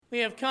We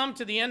have come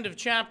to the end of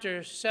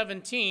chapter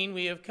 17.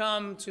 We have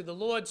come to the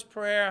Lord's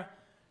Prayer,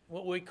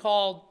 what we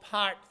call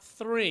part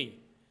 3.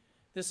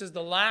 This is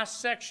the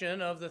last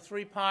section of the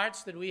 3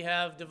 parts that we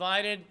have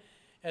divided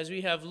as we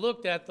have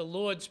looked at the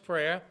Lord's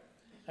Prayer.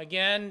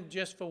 Again,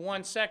 just for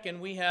 1 second,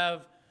 we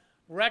have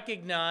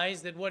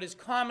recognized that what is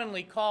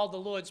commonly called the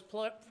Lord's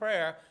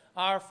Prayer,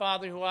 Our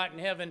Father who art in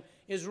heaven,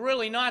 is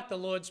really not the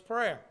Lord's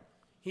Prayer.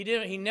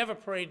 He never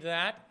prayed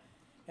that.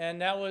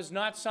 And that was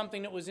not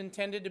something that was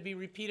intended to be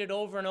repeated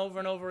over and over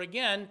and over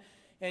again,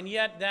 and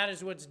yet that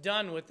is what's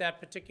done with that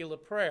particular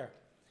prayer.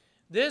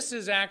 This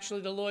is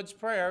actually the Lord's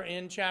Prayer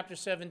in chapter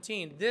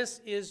 17.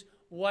 This is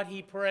what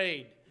he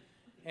prayed,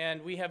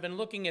 and we have been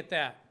looking at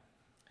that.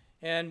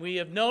 And we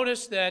have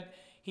noticed that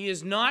he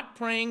is not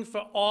praying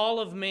for all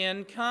of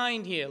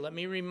mankind here. Let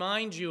me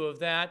remind you of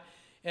that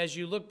as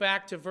you look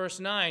back to verse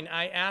 9.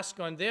 I ask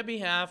on their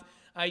behalf.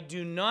 I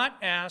do not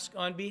ask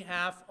on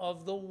behalf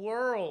of the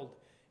world,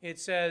 it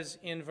says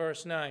in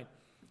verse 9.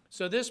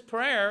 So this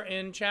prayer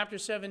in chapter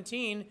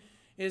 17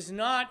 is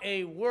not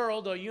a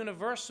world or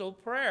universal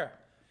prayer.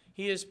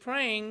 He is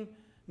praying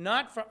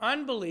not for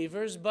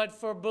unbelievers, but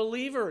for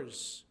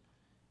believers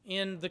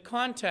in the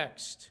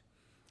context.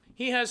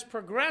 He has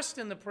progressed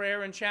in the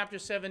prayer in chapter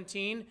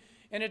 17,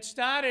 and it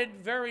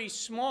started very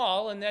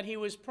small in that he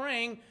was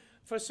praying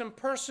for some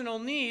personal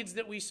needs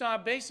that we saw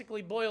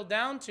basically boiled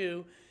down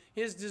to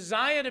his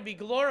desire to be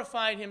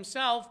glorified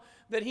himself,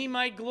 that he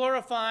might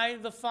glorify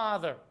the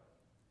Father.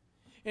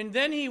 And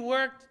then he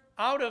worked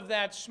out of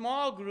that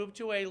small group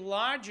to a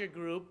larger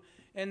group,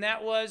 and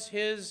that was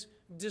his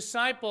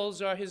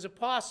disciples or his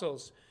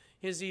apostles,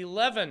 his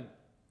 11,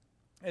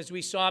 as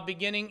we saw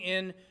beginning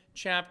in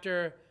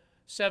chapter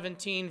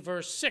 17,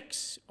 verse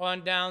 6,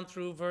 on down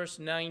through verse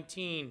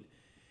 19.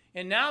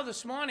 And now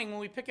this morning, when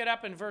we pick it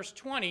up in verse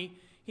 20,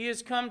 he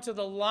has come to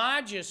the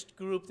largest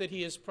group that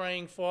he is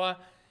praying for,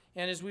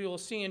 and as we will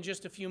see in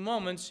just a few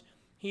moments,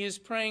 he is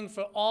praying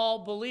for all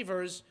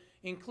believers,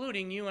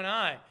 including you and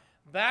I.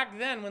 Back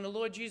then, when the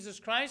Lord Jesus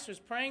Christ was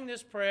praying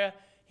this prayer,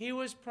 he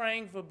was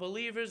praying for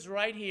believers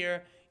right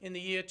here in the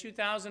year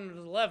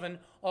 2011,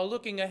 or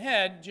looking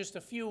ahead just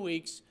a few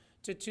weeks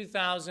to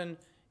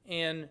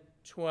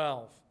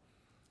 2012.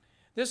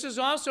 This is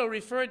also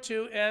referred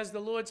to as the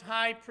Lord's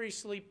high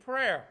priestly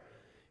prayer,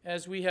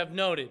 as we have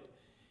noted.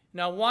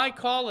 Now, why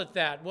call it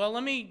that? Well,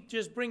 let me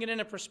just bring it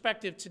into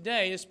perspective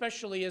today,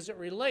 especially as it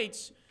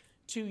relates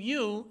to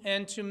you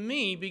and to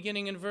me,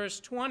 beginning in verse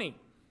 20.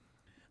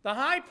 The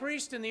high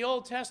priest in the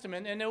Old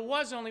Testament, and there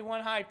was only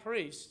one high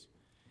priest,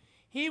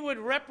 he would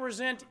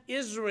represent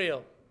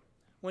Israel.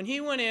 When he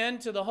went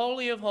into the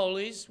Holy of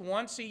Holies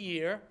once a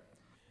year,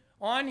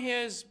 on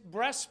his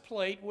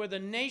breastplate were the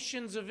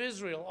nations of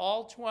Israel,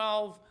 all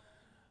 12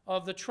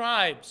 of the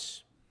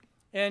tribes.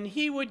 And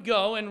he would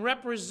go and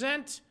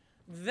represent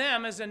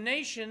them as a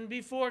nation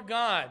before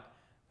God.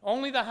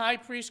 Only the high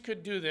priest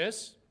could do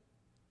this.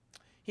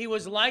 He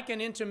was like an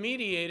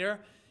intermediator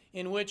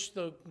in which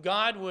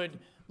God would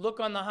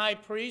look on the high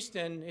priest,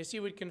 and as he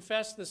would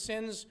confess the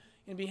sins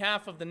in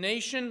behalf of the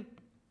nation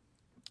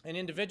and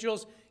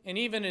individuals, and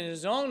even in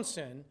his own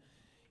sin,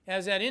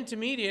 as that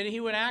intermediator, he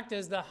would act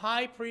as the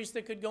high priest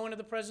that could go into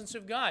the presence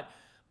of God.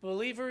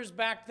 Believers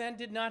back then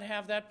did not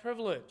have that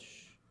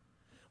privilege.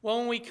 Well,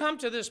 when we come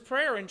to this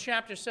prayer in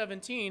chapter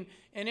 17,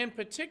 and in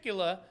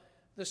particular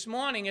this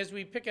morning as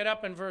we pick it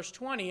up in verse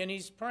 20, and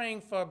he's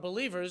praying for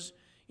believers,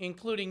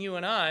 including you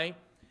and I,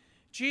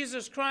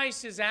 Jesus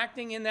Christ is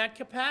acting in that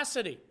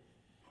capacity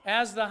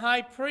as the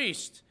high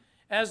priest,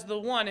 as the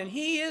one, and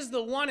he is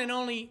the one and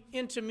only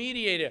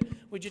intermediator.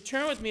 Would you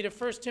turn with me to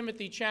 1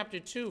 Timothy chapter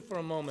 2 for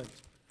a moment?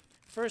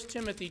 1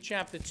 Timothy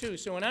chapter 2.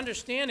 So in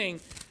understanding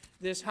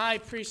this high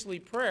priestly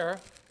prayer,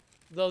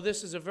 though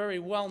this is a very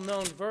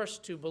well-known verse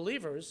to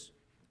believers,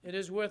 it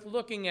is worth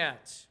looking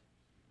at.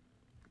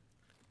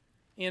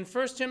 In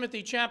 1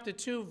 Timothy chapter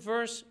 2,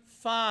 verse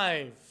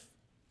 5,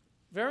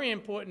 very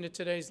important to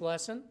today's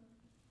lesson.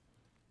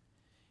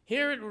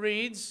 Here it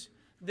reads,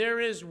 there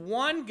is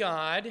one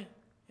God,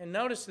 and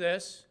notice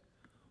this,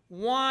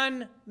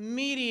 one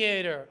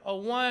mediator, a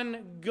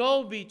one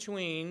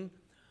go-between,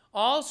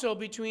 also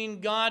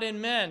between God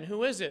and men.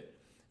 Who is it?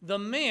 The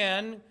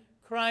man,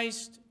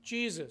 Christ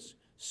Jesus.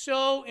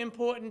 So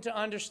important to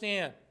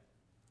understand.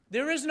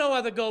 There is no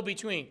other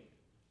go-between.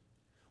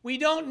 We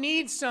don't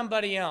need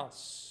somebody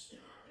else.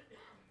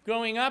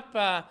 Growing up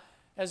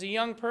as a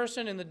young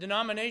person in the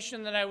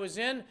denomination that I was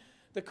in,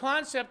 the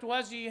concept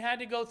was you had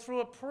to go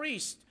through a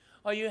priest,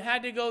 or you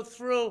had to go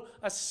through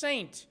a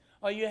saint,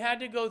 or you had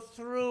to go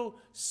through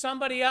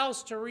somebody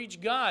else to reach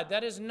God.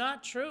 That is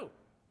not true.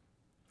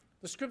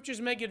 The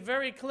scriptures make it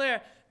very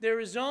clear there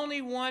is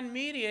only one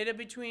mediator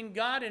between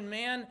God and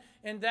man,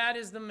 and that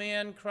is the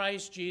man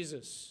Christ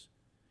Jesus.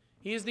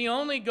 He is the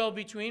only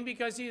go-between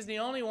because he is the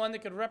only one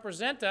that could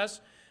represent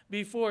us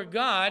before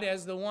God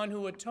as the one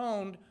who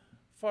atoned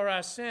for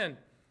our sin.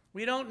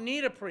 We don't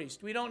need a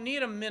priest. We don't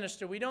need a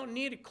minister. We don't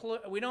need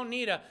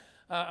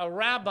a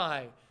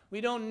rabbi.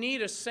 We don't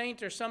need a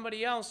saint or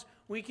somebody else.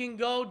 We can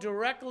go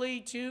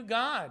directly to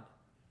God.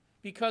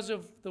 because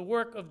of the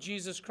work of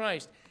Jesus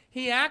Christ.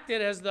 He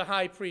acted as the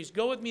high priest.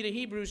 Go with me to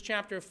Hebrews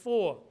chapter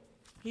 4.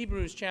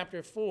 Hebrews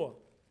chapter 4.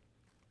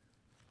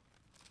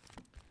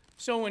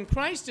 So when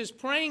Christ is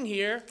praying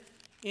here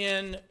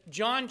in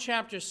John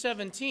chapter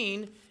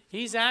 17,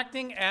 he's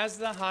acting as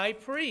the high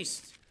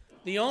priest,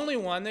 the only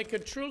one that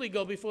could truly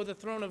go before the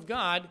throne of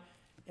God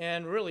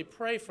and really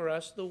pray for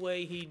us the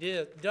way he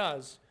did.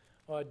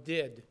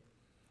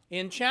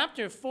 In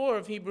chapter 4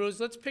 of Hebrews,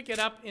 let's pick it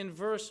up in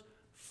verse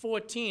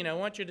 14. I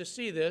want you to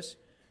see this.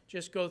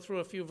 Just go through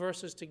a few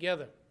verses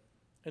together.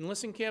 And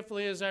listen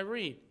carefully as I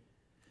read.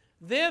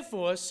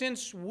 Therefore,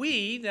 since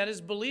we, that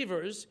is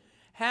believers,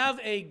 have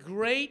a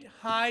great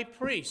high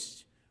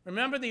priest.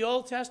 Remember the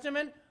Old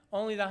Testament?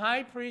 Only the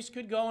high priest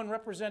could go and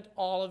represent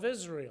all of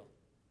Israel.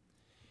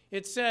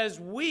 It says,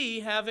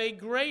 we have a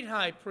great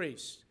high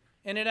priest.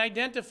 And it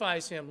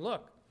identifies him.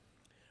 Look,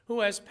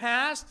 who has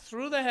passed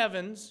through the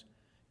heavens,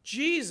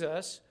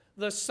 Jesus,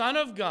 the Son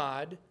of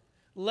God.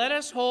 Let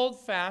us hold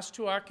fast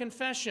to our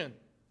confession.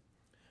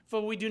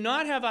 For we do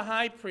not have a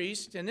high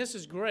priest, and this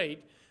is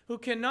great, who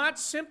cannot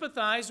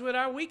sympathize with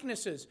our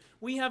weaknesses.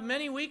 We have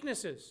many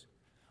weaknesses.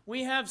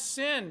 We have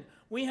sin.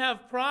 We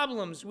have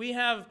problems. We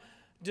have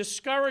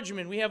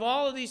discouragement. We have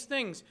all of these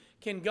things.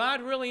 Can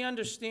God really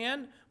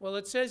understand? Well,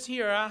 it says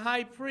here, our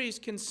high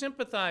priest can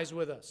sympathize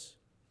with us.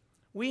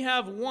 We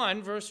have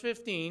one, verse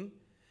 15,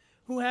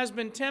 who has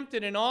been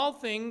tempted in all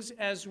things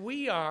as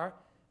we are.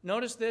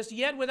 Notice this,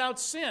 yet without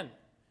sin.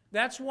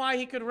 That's why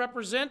he could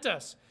represent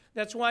us.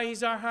 That's why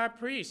he's our high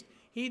priest.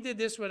 He did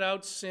this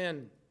without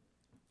sin.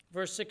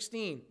 Verse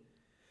 16,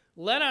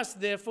 let us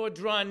therefore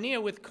draw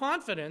near with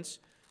confidence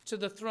to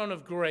the throne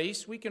of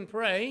grace. We can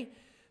pray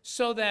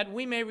so that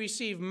we may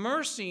receive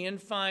mercy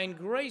and find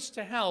grace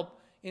to help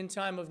in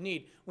time of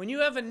need. When you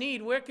have a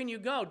need, where can you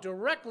go?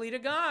 Directly to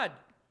God.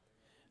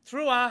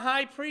 Through our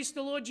high priest,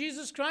 the Lord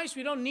Jesus Christ.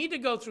 We don't need to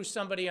go through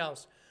somebody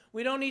else.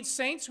 We don't need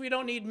saints. We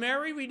don't need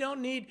Mary. We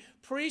don't need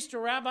priests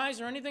or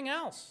rabbis or anything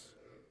else.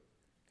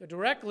 Go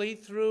directly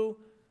through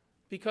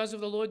because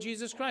of the Lord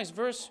Jesus Christ.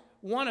 Verse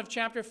 1 of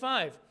chapter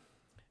 5.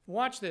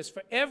 Watch this.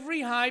 For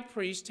every high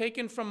priest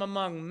taken from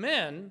among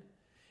men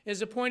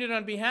is appointed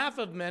on behalf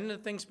of men in the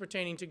things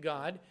pertaining to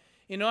God,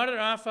 in order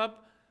to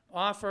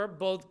offer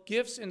both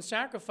gifts and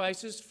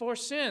sacrifices for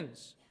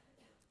sins.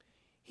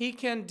 He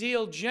can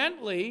deal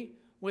gently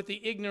with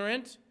the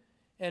ignorant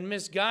and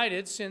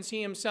misguided, since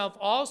he himself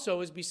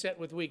also is beset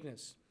with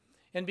weakness.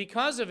 And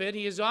because of it,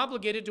 he is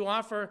obligated to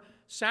offer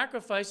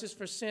sacrifices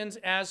for sins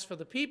as for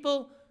the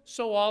people,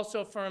 so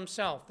also for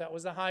himself. That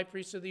was the high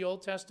priest of the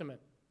Old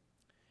Testament.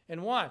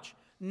 And watch,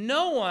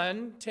 no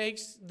one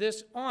takes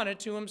this honor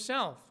to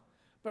himself,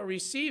 but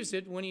receives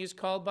it when he is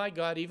called by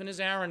God, even as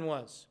Aaron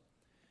was.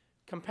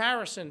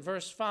 Comparison,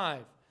 verse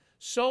 5.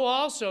 So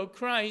also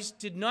Christ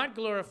did not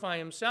glorify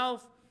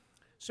himself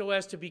so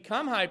as to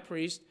become high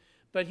priest,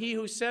 but he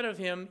who said of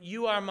him,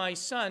 you are my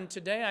son,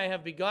 today I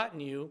have begotten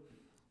you,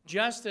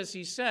 just as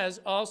he says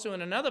also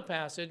in another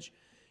passage,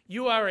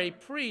 you are a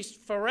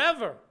priest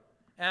forever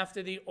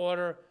after the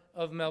order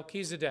of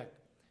Melchizedek.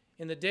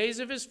 In the days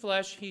of his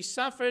flesh, he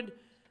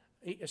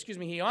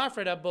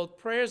offered up both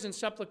prayers and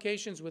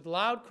supplications with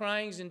loud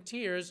cryings and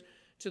tears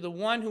to the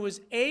one who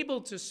is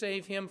able to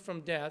save him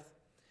from death,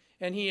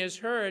 and he is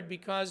heard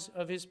because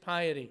of his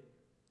piety.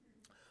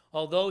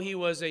 Although he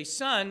was a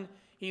son,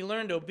 he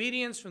learned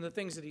obedience from the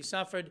things that he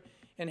suffered,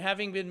 and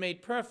having been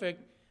made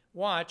perfect,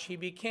 watch, he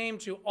became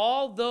to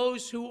all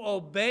those who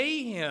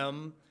obey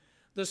him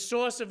the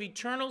source of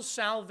eternal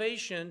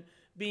salvation,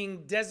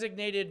 being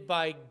designated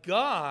by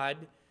God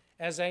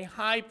as a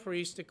high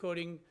priest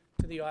according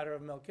to the order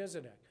of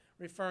Melchizedek,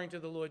 referring to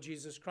the Lord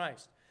Jesus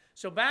Christ.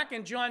 So back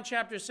in John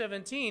chapter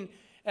 17,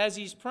 as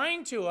he's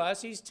praying to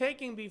us, he's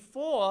taking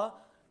before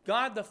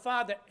God the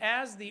Father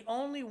as the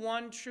only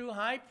one true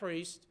high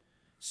priest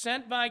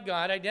sent by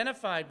God,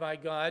 identified by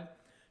God,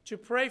 to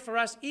pray for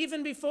us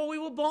even before we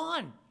were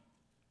born.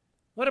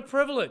 What a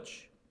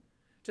privilege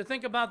to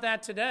think about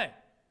that today.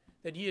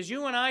 That as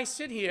you and I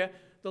sit here,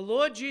 the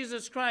Lord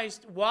Jesus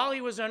Christ, while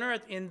he was on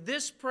earth, in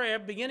this prayer,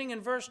 beginning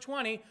in verse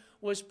 20,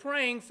 was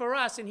praying for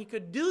us, and he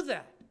could do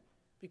that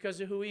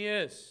because of who he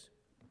is.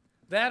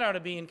 That ought to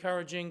be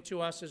encouraging to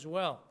us as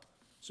well.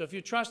 So if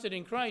you trusted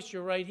in Christ,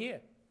 you're right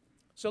here.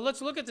 So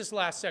let's look at this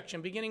last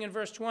section, beginning in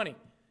verse 20.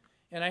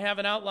 And I have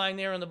an outline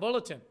there in the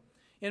bulletin.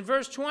 In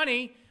verse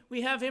 20,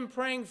 we have him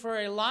praying for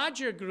a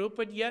larger group,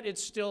 but yet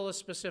it's still a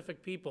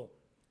specific people.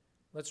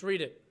 Let's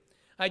read it.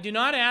 I do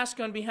not ask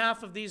on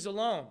behalf of these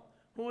alone.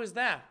 Who is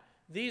that?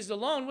 These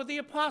alone were the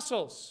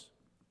apostles.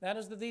 That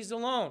is the these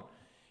alone.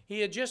 He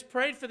had just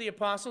prayed for the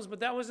apostles,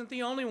 but that wasn't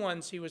the only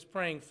ones he was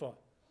praying for.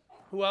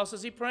 Who else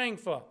is he praying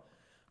for?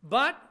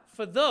 But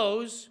for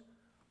those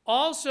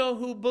also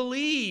who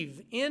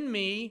believe in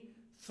me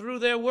through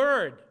their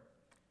word.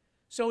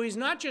 So he's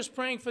not just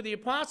praying for the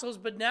apostles,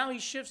 but now he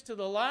shifts to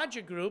the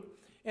larger group,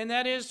 and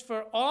that is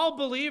for all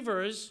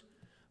believers,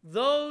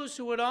 those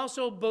who would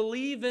also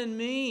believe in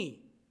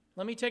me.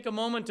 Let me take a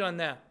moment on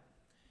that.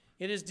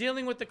 It is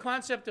dealing with the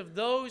concept of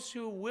those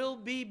who will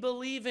be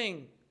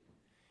believing.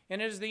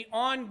 And it is the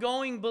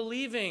ongoing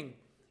believing.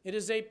 It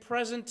is a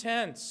present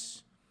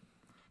tense.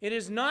 It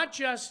is not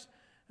just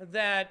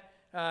that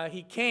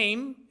he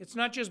came. It's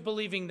not just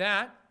believing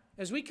that.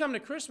 As we come to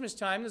Christmas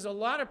time, there's a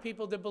lot of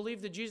people that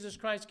believe that Jesus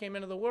Christ came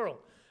into the world.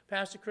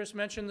 Pastor Chris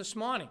mentioned this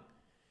morning.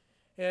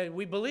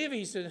 We believe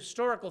he's a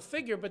historical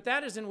figure, but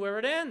that isn't where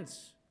it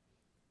ends.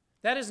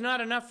 That is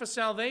not enough for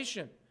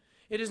salvation.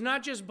 It is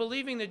not just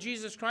believing that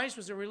Jesus Christ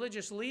was a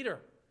religious leader.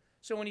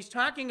 So when he's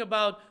talking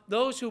about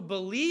those who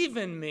believe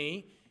in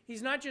me,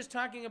 he's not just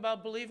talking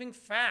about believing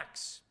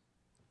facts.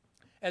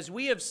 As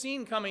we have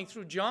seen coming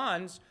through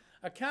John's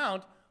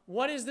account,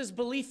 what is this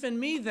belief in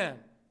me then?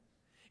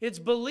 It's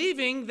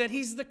believing that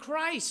he's the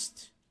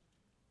Christ,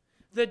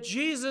 that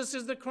Jesus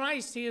is the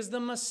Christ. He is the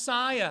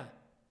Messiah.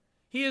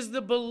 He is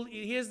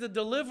the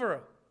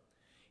deliverer.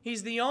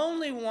 He's the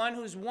only one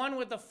who's one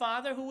with the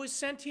Father, who was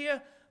sent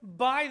here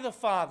by the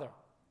Father.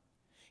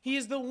 He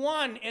is the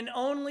one and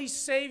only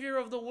Savior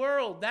of the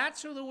world.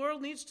 That's who the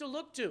world needs to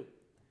look to.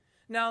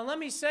 Now, let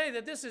me say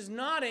that this is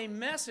not a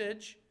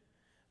message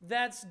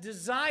that's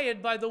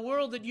desired by the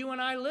world that you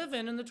and I live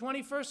in the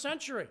 21st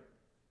century.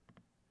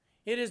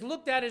 It is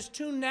looked at as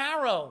too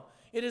narrow.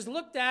 It is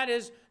looked at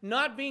as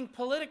not being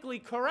politically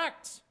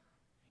correct.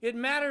 It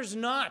matters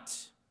not.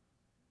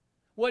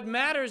 What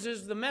matters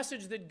is the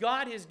message that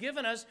God has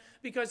given us,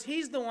 because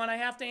he's the one I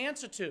have to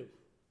answer to.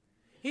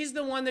 He's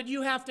the one that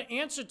you have to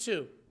answer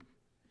to.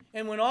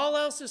 And when all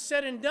else is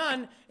said and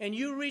done, and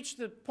you reach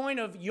the point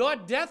of your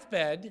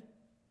deathbed,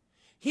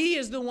 he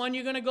is the one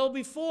you're going to go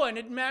before, and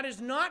it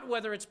matters not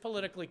whether it's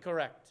politically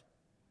correct.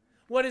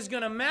 What is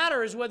going to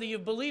matter is whether you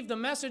believe the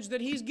message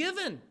that he's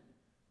given.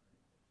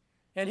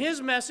 And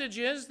his message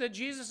is that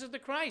Jesus is the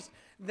Christ.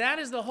 That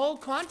is the whole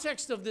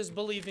context of this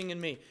believing in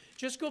me.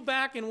 Just go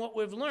back in what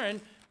we've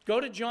learned. Go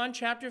to John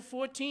chapter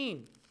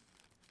 14.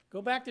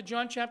 Go back to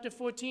John chapter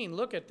 14.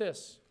 Look at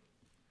this.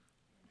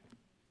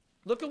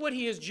 Look at what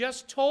he has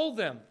just told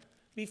them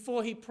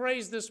before he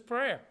prays this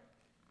prayer.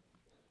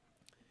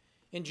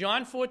 In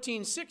John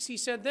 14:6, he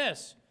said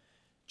this.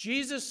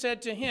 Jesus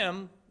said to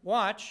him,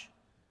 watch,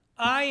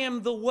 I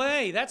am the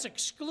way. That's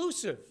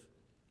exclusive.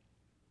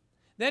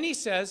 Then he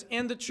says,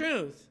 and the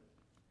truth,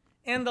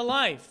 and the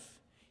life.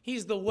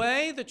 He's the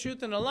way, the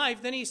truth, and the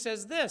life. Then he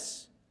says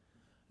this,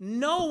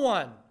 no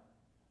one,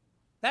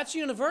 that's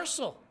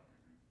universal.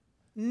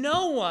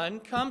 No one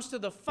comes to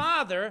the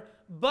Father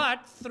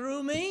but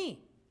through me.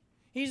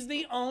 He's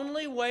the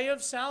only way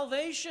of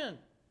salvation.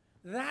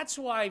 That's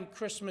why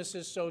Christmas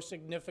is so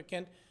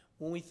significant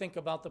when we think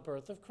about the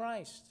birth of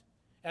Christ.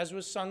 As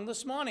was sung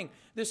this morning,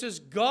 this is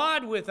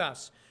God with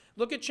us.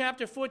 Look at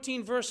chapter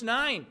 14, verse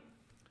 9.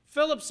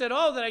 Philip said,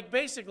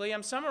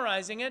 I'm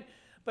summarizing it,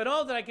 but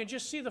that I can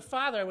just see the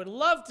Father. I would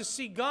love to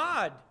see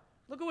God.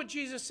 Look at what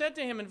Jesus said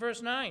to him in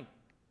verse 9.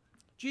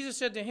 Jesus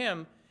said to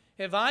him,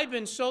 have I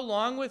been so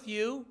long with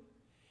you,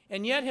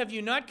 and yet have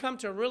you not come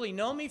to really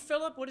know me,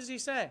 Philip? What does he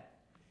say?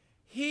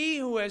 He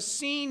who has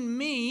seen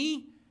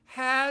me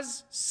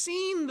has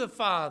seen the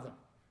Father.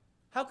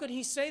 How could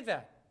he say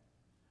that?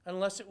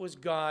 Unless it was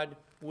God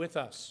with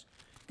us.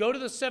 Go to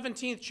the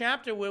 17th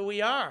chapter where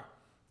we are.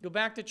 Go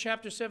back to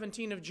chapter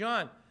 17 of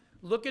John.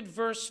 Look at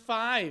verse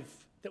 5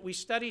 that we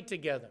studied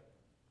together.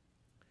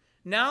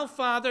 Now,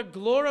 Father,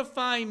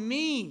 glorify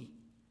me.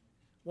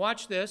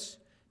 Watch this.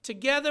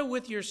 Together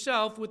with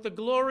yourself, with the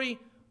glory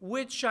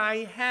which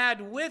I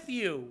had with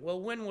you. Well,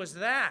 when was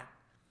that?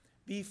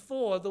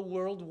 Before the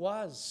world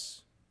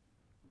was.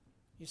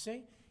 You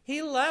see?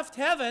 He left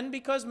heaven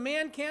because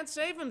man can't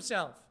save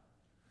himself.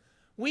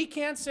 We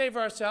can't save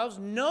ourselves.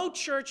 No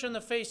church on the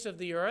face of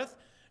the earth,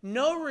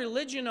 no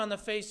religion on the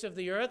face of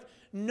the earth,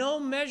 no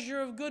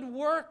measure of good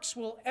works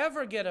will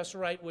ever get us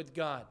right with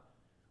God.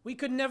 We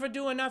could never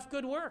do enough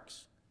good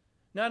works.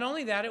 Not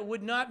only that, it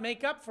would not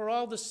make up for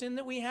all the sin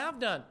that we have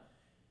done.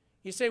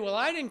 You say, well,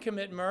 I didn't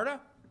commit murder.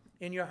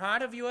 In your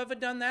heart, have you ever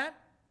done that?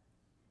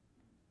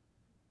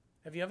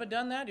 Have you ever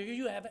done that? Have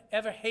you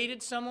ever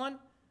hated someone?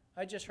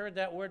 I just heard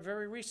that word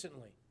very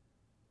recently.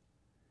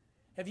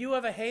 Have you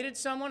ever hated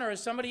someone, or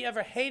has somebody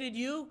ever hated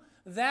you?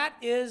 That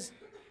is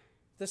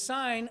the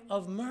sign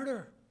of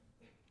murder.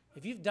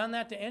 If you've done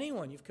that to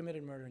anyone, you've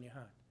committed murder in your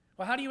heart.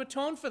 Well, how do you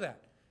atone for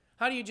that?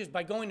 How do you just,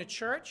 by going to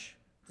church?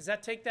 Does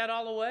that take that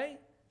all away?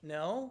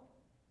 No.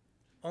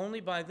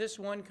 Only by this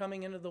one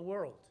coming into the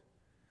world.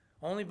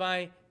 Only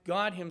by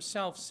God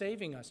himself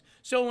saving us.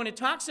 So when it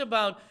talks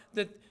about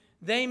that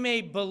they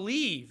may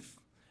believe,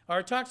 or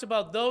it talks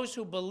about those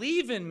who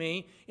believe in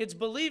me, it's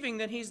believing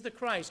that he's the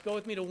Christ. Go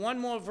with me to one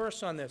more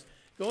verse on this.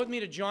 Go with me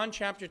to John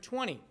chapter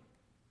 20.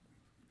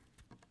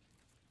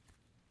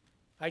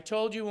 I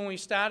told you when we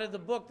started the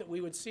book that we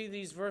would see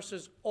these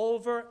verses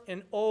over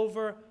and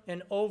over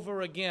and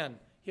over again.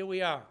 Here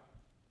we are.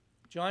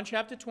 John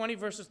chapter 20,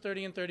 verses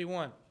 30 and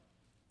 31.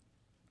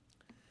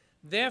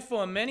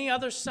 Therefore, many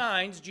other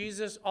signs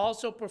Jesus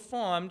also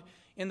performed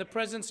in the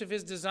presence of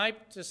his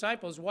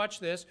disciples, watch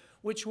this,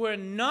 which were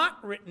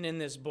not written in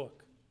this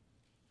book.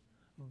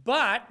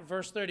 But,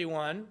 verse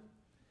 31,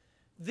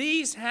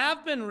 these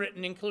have been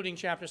written, including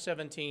chapter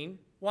 17.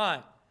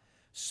 Why?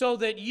 so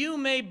that you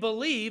may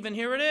believe, and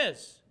here it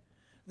is,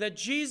 that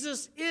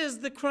Jesus is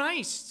the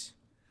Christ,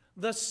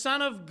 the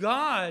Son of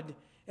God,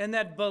 and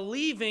that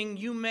believing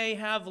you may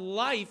have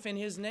life in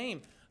his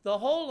name. The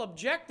whole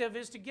objective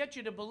is to get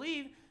you to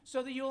believe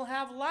so that you'll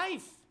have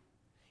life,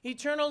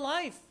 eternal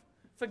life,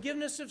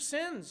 forgiveness of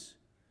sins,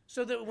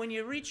 so that when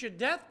you reach your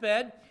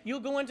deathbed, you'll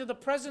go into the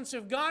presence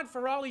of God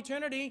for all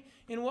eternity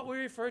in what we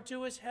refer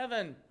to as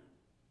heaven.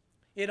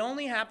 It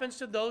only happens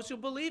to those who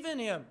believe in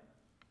him.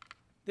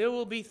 There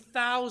will be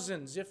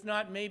thousands, if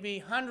not maybe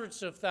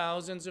hundreds of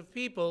thousands of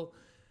people,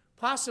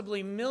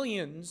 possibly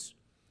millions,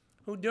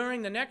 who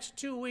during the next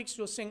 2 weeks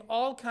will sing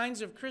all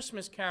kinds of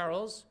Christmas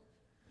carols,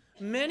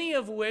 many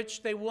of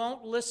which they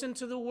won't listen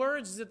to the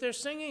words that they're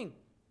singing.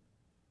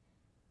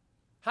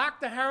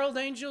 Hark the herald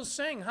angels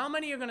sing. How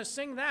many are going to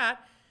sing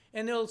that?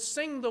 And they'll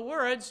sing the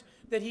words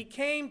that he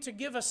came to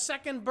give a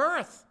second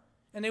birth,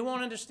 and they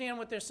won't understand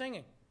what they're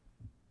singing.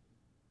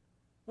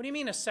 What do you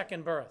mean a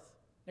second birth?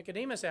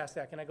 Nicodemus asked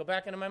that. Can I go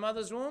back into my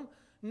mother's womb?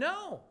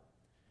 No.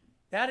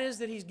 That is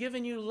that he's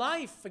given you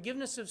life,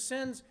 forgiveness of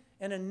sins,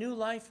 and a new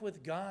life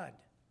with God.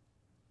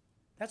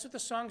 That's what the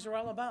songs are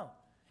all about.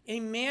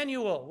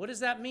 Emmanuel, what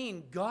does that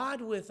mean? God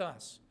with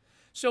us.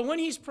 So when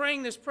he's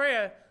praying this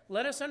prayer,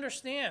 let us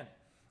understand.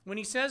 When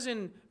he says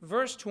in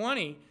verse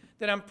 20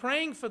 that I'm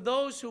praying for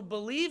those who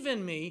believe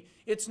in me,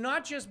 it's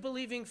not just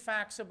believing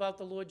facts about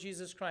the Lord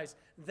Jesus Christ.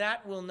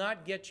 That will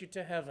not get you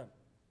to heaven.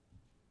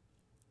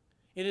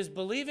 It is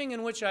believing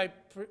in which I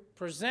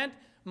present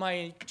my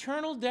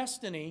eternal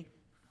destiny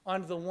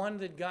on the one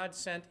that God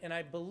sent, and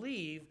I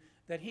believe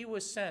that he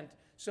was sent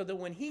so that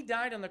when he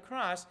died on the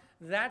cross,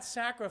 that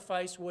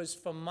sacrifice was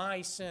for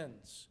my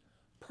sins,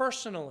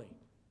 personally.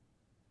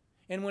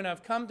 And when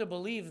I've come to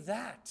believe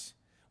that,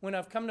 when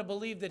I've come to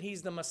believe that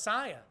he's the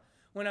Messiah,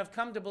 when I've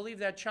come to believe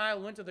that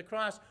child went to the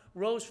cross,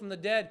 rose from the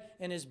dead,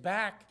 and is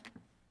back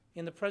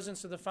in the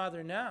presence of the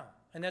Father now,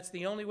 and that's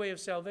the only way of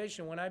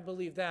salvation, when I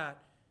believe that,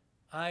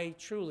 I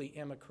truly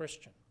am a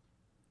Christian.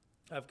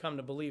 I've come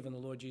to believe in the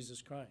Lord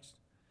Jesus Christ.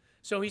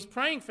 So he's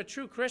praying for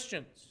true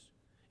Christians.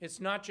 It's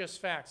not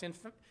just facts.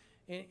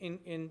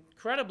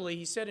 Incredibly,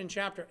 he said in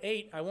chapter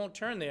 8, I won't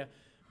turn there,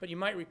 but you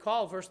might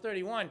recall verse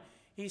 31,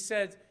 he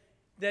said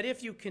that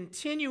if you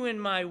continue in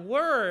my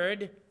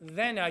word,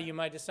 then are you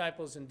my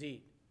disciples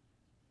indeed.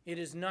 It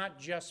is not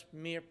just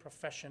mere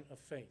profession of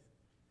faith.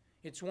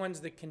 It's ones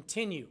that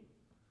continue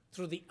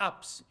through the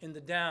ups and the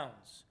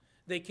downs.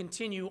 They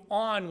continue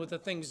on with the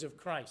things of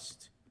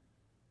Christ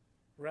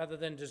rather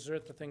than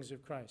desert the things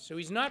of Christ. So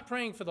he's not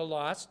praying for the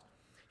lost.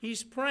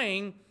 He's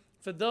praying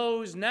for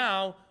those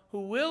now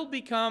who will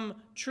become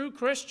true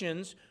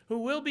Christians, who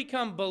will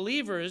become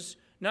believers,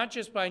 not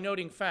just by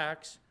noting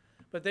facts,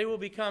 but they will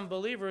become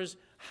believers.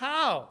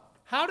 How?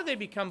 How do they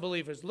become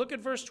believers? Look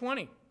at verse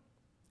 20.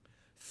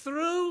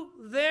 Through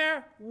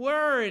their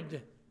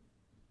word.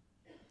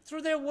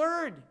 Through their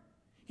word.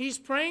 He's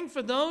praying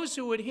for those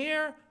who would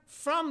hear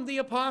from the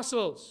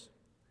apostles.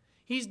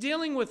 He's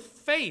dealing with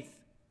faith.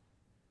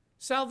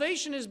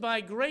 Salvation is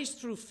by grace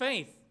through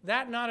faith,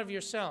 that not of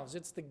yourselves.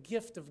 It's the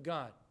gift of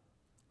God.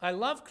 I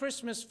love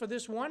Christmas for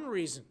this one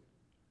reason.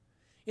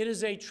 It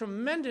is a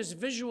tremendous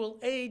visual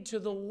aid to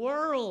the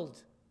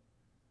world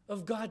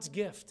of God's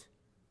gift.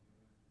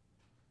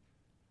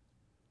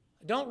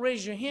 Don't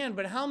raise your hand,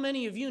 but how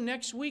many of you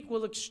next week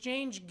will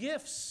exchange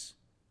gifts?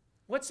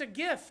 What's a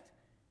gift?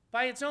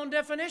 By its own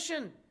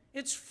definition,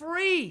 it's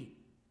free.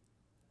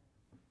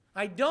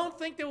 I don't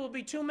think there will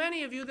be too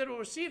many of you that will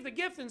receive the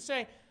gift and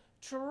say,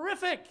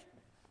 terrific.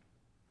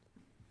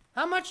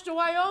 How much do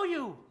I owe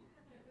you?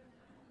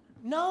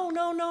 No,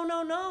 no, no,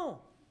 no, no.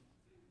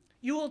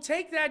 You will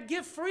take that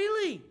gift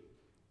freely.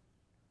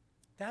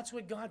 That's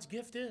what God's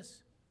gift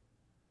is.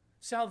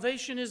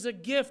 Salvation is a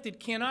gift. It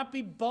cannot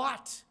be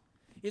bought.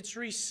 It's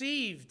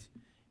received.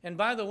 And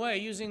by the way,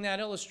 using that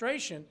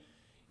illustration,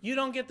 you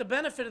don't get the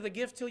benefit of the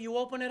gift till you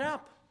open it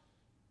up.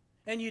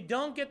 And you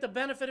don't get the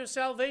benefit of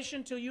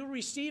salvation till you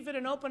receive it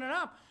and open it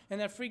up.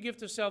 And that free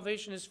gift of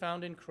salvation is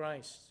found in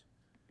Christ.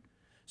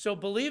 So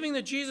believing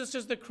that Jesus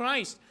is the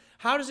Christ,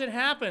 how does it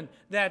happen?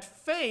 That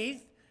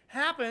faith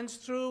happens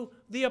through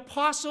the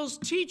apostles'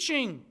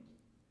 teaching.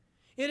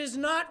 It is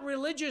not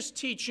religious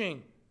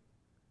teaching.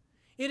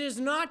 It is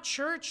not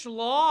church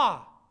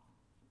law.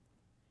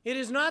 It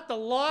is not the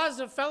laws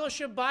of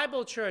Fellowship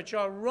Bible Church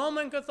or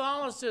Roman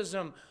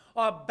Catholicism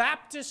or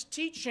Baptist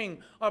teaching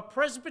or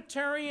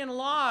Presbyterian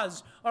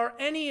laws or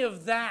any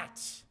of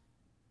that.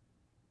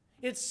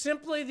 It's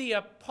simply the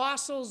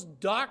apostles'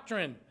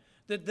 doctrine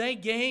that they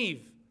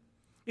gave.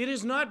 It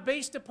is not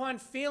based upon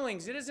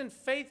feelings. It isn't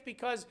faith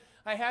because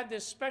I had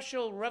this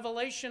special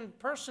revelation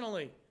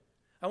personally.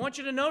 I want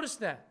you to notice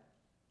that.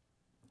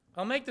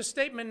 I'll make the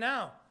statement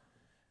now.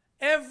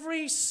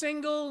 Every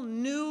single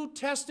New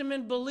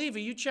Testament believer,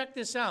 you check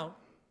this out,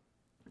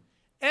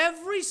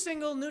 every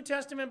single New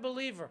Testament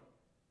believer,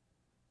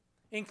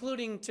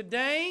 including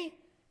today,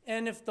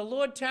 and if the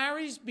Lord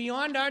tarries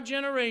beyond our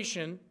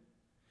generation,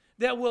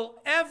 that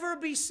will ever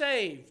be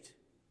saved,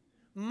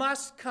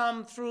 must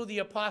come through the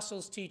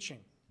apostles' teaching.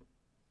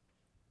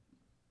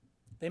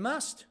 They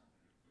must.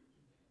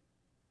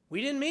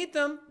 We didn't meet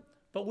them,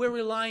 but we're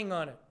relying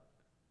on it.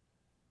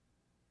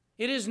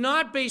 It is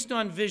not based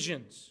on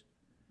visions.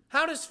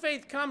 How does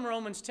faith come,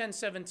 Romans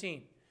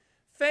 10:17?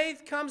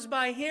 Faith comes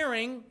by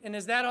hearing, and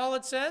is that all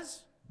it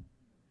says?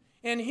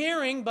 And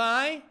hearing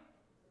by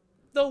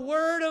the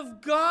Word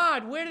of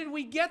God. Where did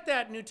we get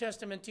that New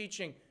Testament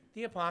teaching?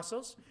 The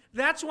apostles.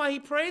 That's why he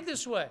prayed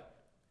this way.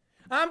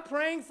 I'm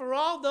praying for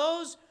all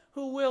those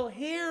who will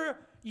hear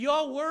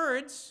your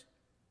words,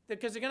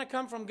 because they're going to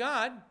come from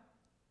God,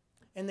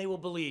 and they will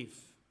believe.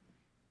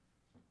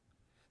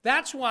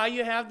 That's why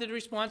you have the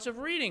responsive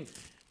reading.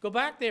 Go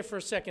back there for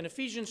a second.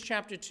 Ephesians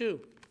chapter 2.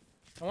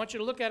 I want you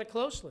to look at it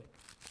closely.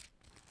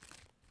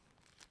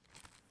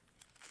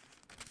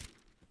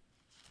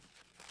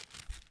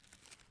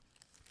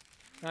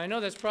 Now, I know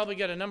that's probably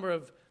got a number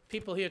of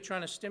people here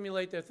trying to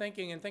stimulate their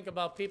thinking and think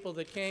about people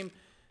that came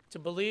to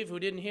believe who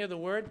didn't hear the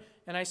word.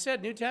 And I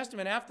said, New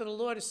Testament, after the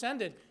Lord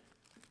ascended,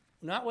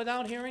 not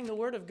without hearing the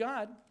word of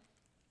God.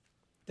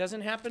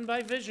 Doesn't happen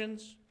by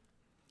visions.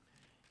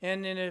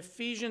 And in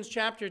Ephesians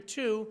chapter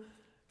 2,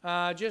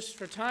 just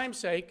for time's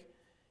sake,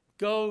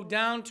 go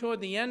down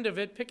toward the end of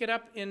it, pick it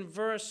up in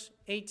verse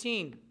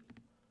 18.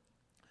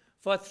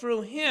 For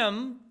through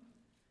him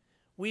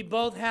we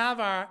both have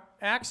our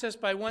access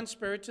by one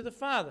Spirit to the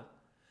Father.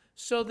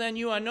 So then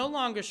you are no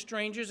longer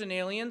strangers and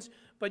aliens,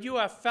 but you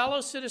are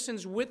fellow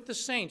citizens with the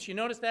saints. You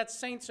notice that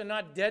saints are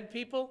not dead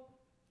people?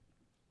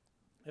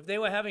 If they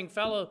were having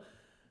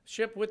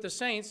fellowship with the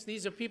saints,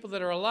 these are people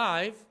that are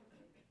alive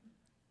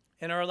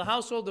and are the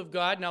household of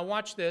God. Now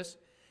watch this.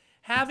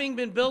 Having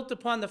been built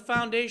upon the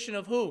foundation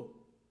of who?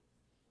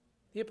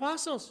 The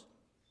apostles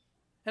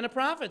and the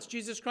prophets,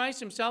 Jesus Christ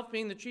himself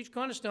being the chief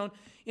cornerstone,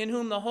 in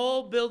whom the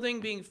whole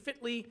building being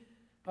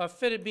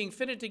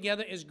fitted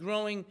together is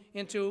growing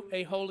into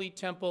a holy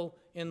temple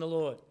in the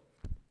Lord.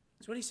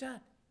 That's what he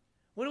said.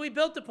 What are we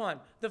built upon?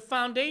 The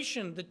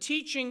foundation, the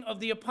teaching of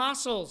the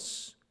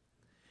apostles.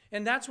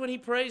 And that's what he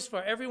prays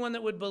for, everyone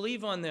that would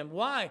believe on them.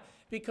 Why?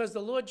 Because the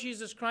Lord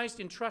Jesus Christ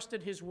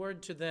entrusted his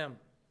word to them.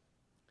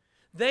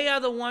 They are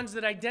the ones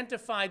that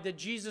identified that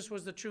Jesus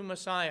was the true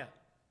Messiah.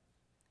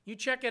 You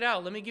check it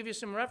out. Let me give you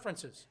some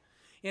references.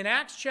 In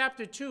Acts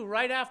chapter 2,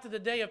 right after the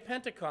day of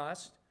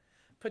Pentecost,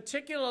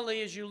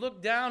 particularly as you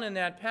look down in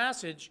that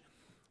passage,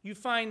 you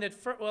find that,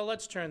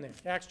 let's turn there.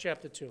 Acts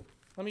chapter 2.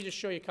 Let me just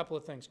show you a couple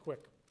of things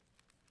quick,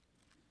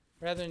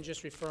 rather than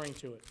just referring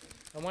to it.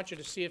 I want you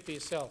to see it for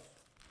yourself.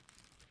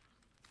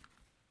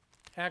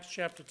 Acts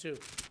chapter 2.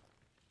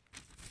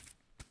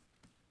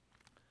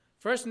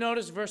 First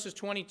notice verses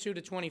 22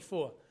 to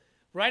 24.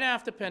 Right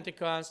after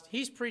Pentecost,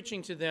 he's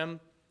preaching to them,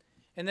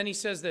 and then he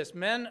says this,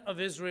 Men of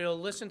Israel,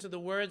 listen to the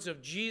words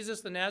of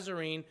Jesus the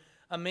Nazarene,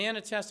 a man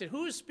attested.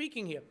 Who is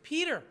speaking here?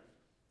 Peter,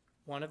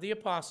 one of the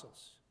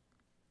apostles.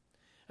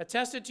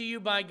 Attested to you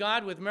by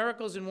God with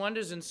miracles and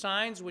wonders and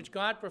signs which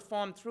God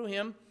performed through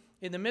him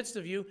in the midst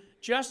of you,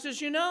 just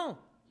as you know.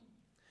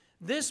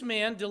 This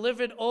man,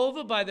 delivered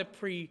over by the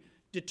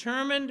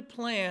predetermined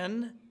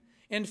plan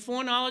and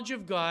foreknowledge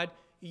of God,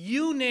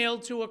 you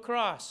nailed to a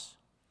cross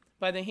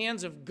by the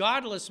hands of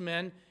godless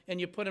men,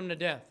 and you put him to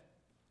death.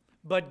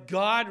 But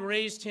God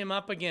raised him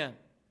up again,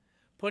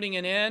 putting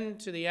an end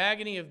to the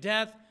agony of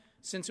death,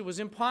 since it was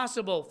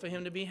impossible for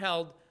him to be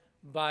held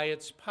by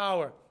its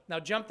power. Now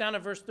jump down to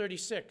verse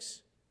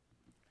 36.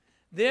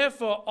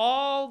 Therefore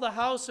all the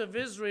house of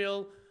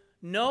Israel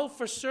know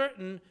for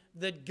certain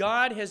that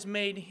God has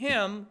made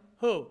him,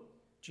 who?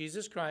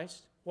 Jesus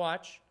Christ,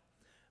 watch,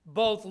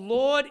 both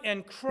Lord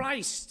and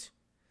Christ,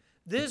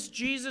 this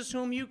Jesus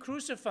whom you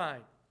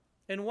crucified.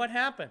 And what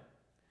happened?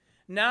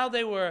 Now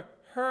they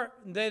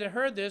that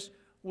heard this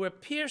were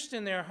pierced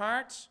in their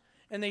hearts,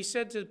 and they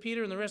said to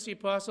Peter and the rest of the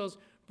apostles,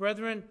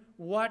 Brethren,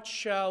 what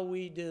shall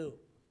we do?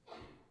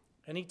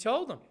 And he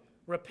told them,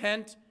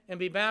 repent and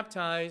be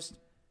baptized,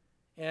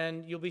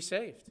 and you'll be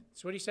saved.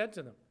 That's what he said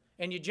to them.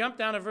 And you jump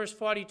down to verse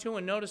 42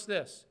 and notice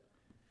this.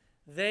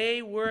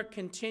 They were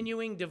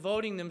continuing,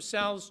 devoting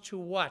themselves to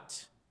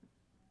what?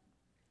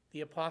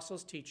 The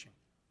apostles' teaching.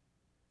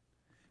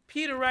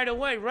 Peter right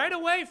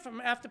away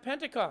from after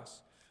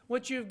Pentecost.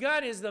 What you've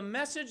got is the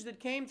message that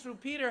came through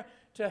Peter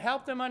to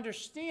help them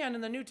understand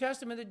in the New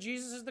Testament that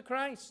Jesus is the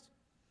Christ.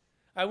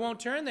 I won't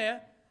turn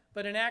there,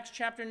 but in Acts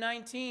chapter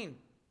 19,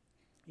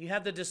 you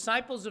have the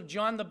disciples of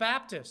John the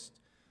Baptist.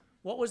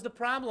 What was the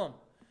problem?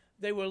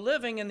 They were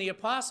living, and the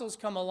apostles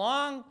come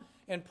along,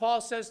 and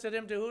Paul says to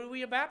them, to who do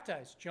we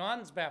baptize?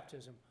 John's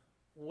baptism.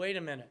 Wait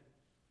a minute.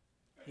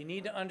 You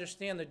need to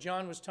understand that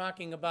John was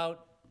talking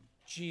about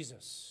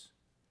Jesus.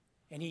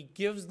 And he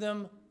gives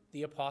them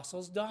the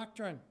apostles'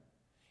 doctrine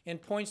and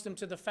points them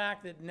to the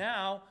fact that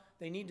now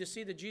they need to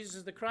see that Jesus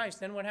is the Christ.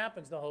 Then what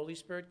happens? The Holy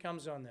Spirit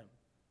comes on them.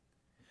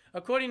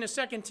 According to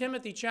 2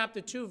 Timothy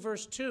chapter 2,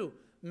 verse 2,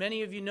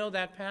 many of you know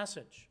that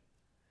passage.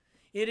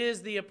 It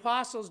is the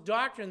apostles'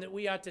 doctrine that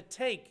we are to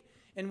take,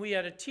 and we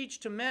are to teach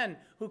to men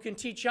who can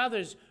teach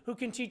others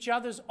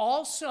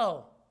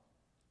also.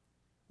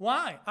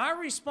 Why? Our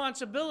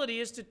responsibility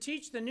is to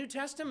teach the New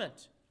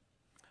Testament.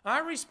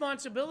 Our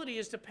responsibility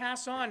is to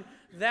pass on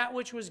that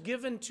which was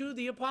given to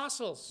the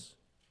apostles.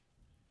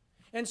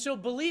 And so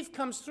belief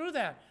comes through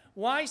that.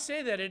 Why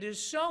say that? It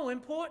is so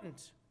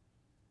important.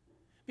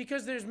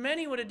 Because there's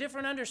many with a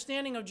different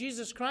understanding of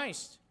Jesus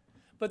Christ.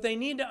 But they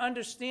need to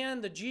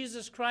understand the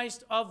Jesus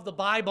Christ of the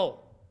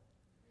Bible.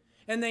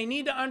 And they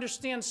need to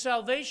understand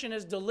salvation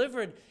as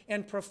delivered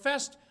and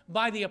professed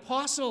by the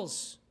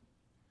apostles,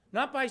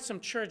 not by some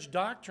church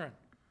doctrine.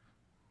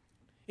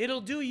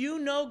 It'll do you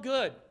no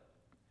good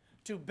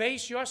to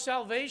base your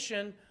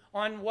salvation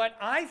on what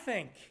I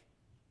think.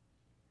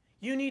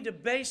 You need to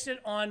base it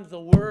on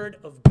the Word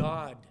of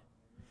God.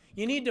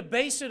 You need to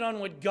base it on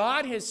what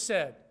God has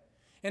said.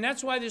 And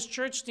that's why this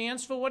church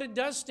stands for what it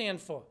does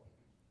stand for.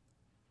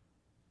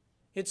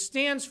 It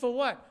stands for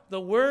what?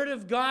 The Word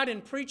of God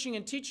and preaching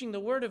and teaching the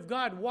Word of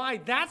God. Why?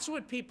 That's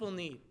what people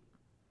need.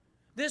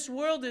 This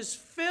world is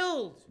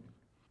filled,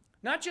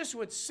 not just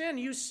with sin.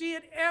 You see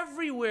it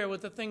everywhere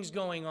with the things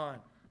going on.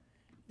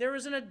 There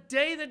isn't a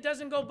day that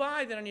doesn't go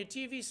by that on your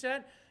TV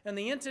set, on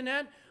the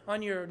internet,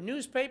 on your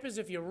newspapers,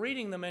 if you're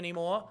reading them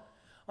anymore,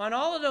 on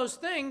all of those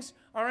things,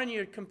 or on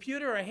your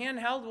computer or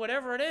handheld,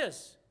 whatever it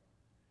is.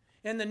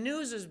 And the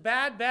news is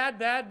bad, bad,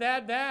 bad,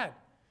 bad, bad.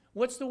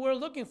 What's the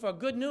world looking for?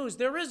 Good news.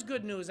 There is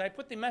good news. I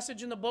put the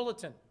message in the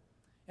bulletin,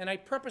 and I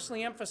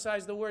purposely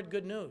emphasize the word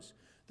good news.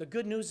 The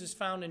good news is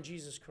found in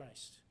Jesus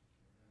Christ.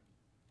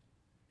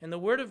 And the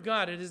Word of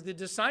God, it is the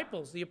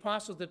disciples, the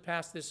apostles that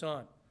pass this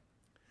on.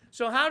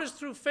 So how does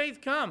through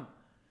faith come?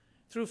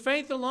 Through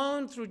faith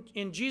alone,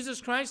 in Jesus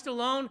Christ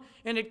alone,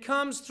 and it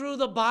comes through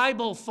the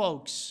Bible,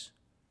 folks.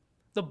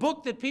 The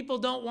book that people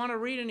don't want to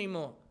read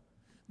anymore.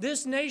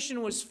 This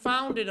nation was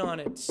founded on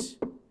it.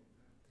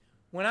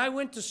 When I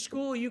went to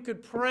school, you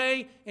could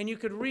pray and you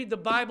could read the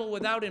Bible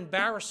without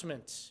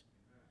embarrassment.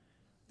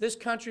 This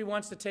country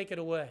wants to take it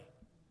away.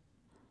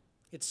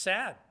 It's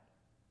sad.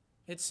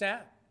 It's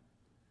sad.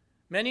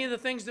 Many of the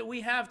things that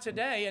we have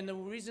today and the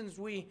reasons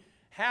we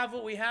have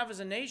what we have as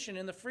a nation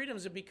and the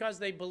freedoms are because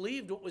they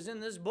believed what was in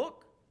this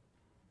book.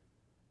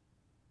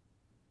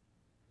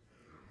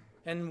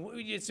 And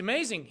it's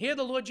amazing. Here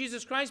the Lord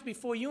Jesus Christ,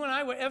 before you and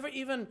I were ever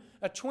even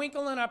a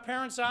twinkle in our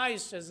parents'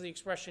 eyes, as the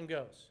expression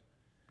goes.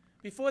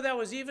 Before that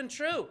was even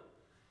true,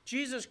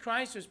 Jesus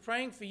Christ was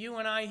praying for you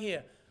and I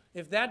here.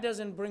 If that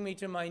doesn't bring me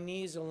to my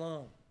knees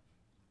alone,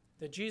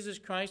 that Jesus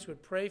Christ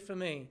would pray for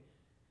me,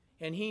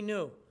 and he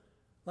knew.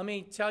 Let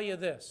me tell you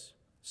this.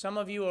 Some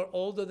of you are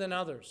older than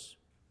others.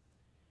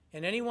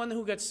 And anyone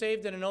who got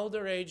saved at an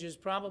older age has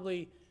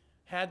probably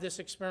had this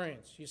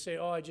experience. You say,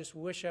 oh, I just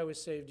wish I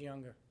was saved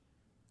younger.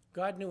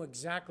 God knew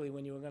exactly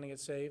when you were going to get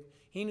saved.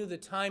 He knew the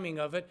timing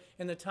of it,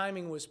 and the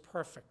timing was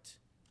perfect.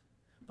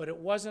 But it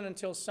wasn't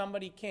until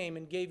somebody came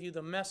and gave you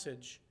the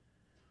message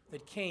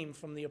that came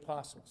from the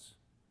apostles.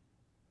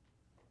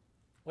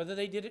 Whether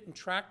they did it in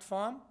tract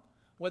form,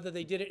 whether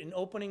they did it in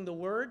opening the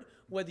Word,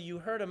 whether you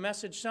heard a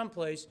message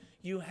someplace,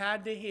 you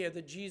had to hear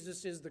that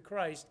Jesus is the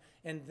Christ,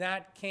 and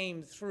that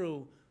came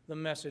through the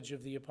message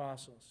of the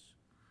apostles.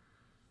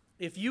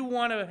 If you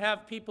want to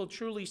have people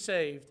truly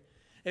saved,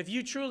 if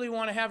you truly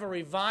want to have a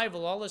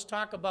revival, all this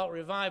talk about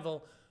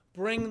revival,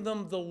 bring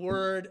them the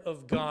Word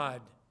of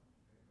God.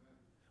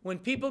 When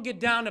people get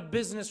down to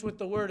business with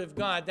the Word of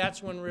God,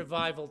 that's when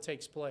revival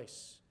takes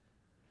place.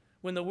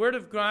 When the Word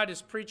of God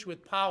is preached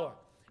with power,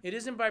 it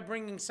isn't by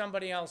bringing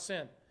somebody else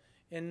in.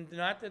 And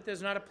not that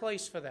there's not a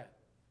place for that.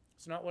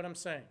 It's not what I'm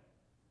saying.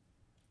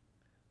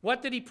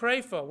 What did he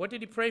pray for? What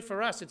did he pray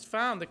for us? It's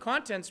found, the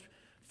content's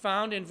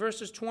found in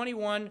verses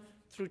 21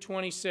 through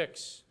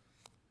 26.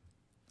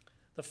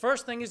 The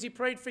first thing is he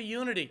prayed for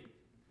unity,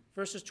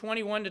 verses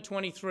 21 to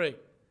 23.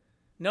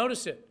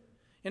 Notice it.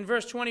 In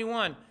verse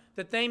 21,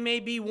 that they may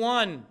be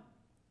one.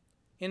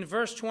 In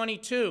verse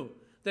 22,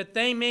 that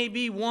they may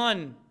be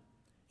one.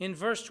 In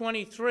verse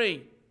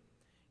 23,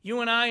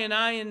 you and I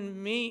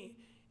and me,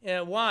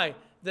 why?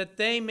 That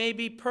they may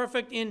be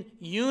perfect in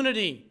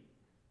unity.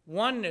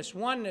 Oneness,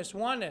 oneness,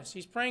 oneness.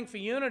 He's praying for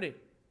unity.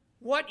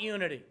 What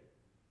unity?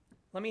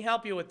 Let me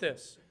help you with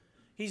this.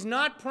 He's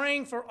not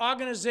praying for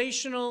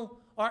organizational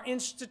or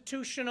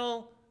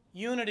institutional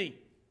unity.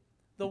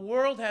 The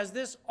world has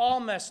this all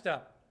messed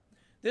up.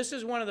 This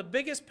is one of the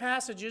biggest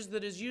passages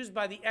that is used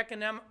by the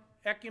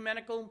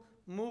ecumenical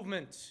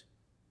movement.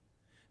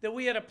 That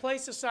we had to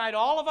place aside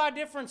all of our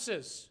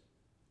differences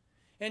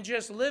and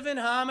just live in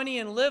harmony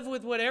and live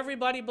with what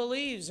everybody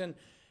believes. And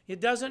it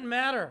doesn't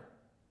matter.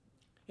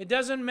 It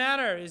doesn't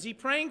matter. Is he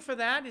praying for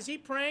that? Is he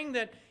praying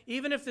that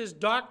even if there's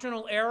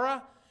doctrinal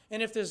error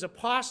and if there's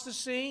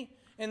apostasy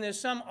and there's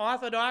some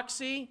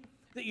orthodoxy,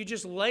 that you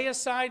just lay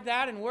aside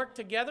that and work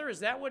together? Is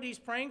that what he's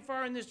praying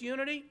for in this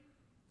unity?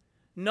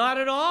 Not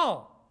at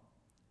all.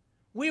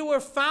 We were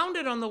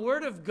founded on the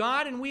Word of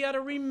God, and we ought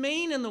to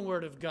remain in the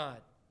Word of God.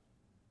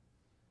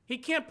 He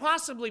can't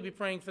possibly be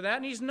praying for that,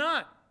 and he's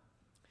not.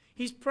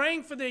 He's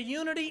praying for their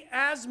unity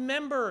as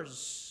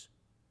members.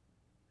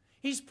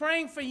 He's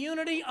praying for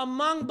unity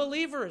among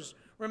believers.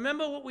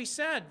 Remember what we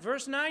said.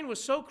 Verse 9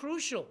 was so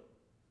crucial.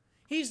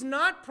 He's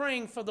not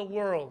praying for the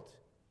world.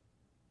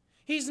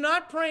 He's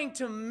not praying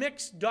to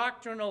mix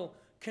doctrinal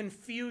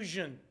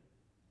confusion.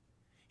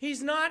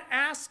 He's not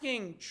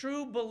asking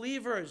true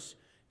believers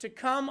to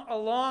come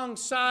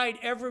alongside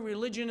every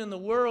religion in the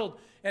world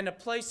and to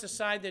place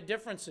aside their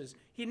differences.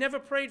 He never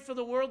prayed for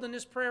the world in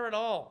this prayer at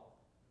all.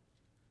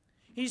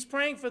 He's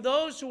praying for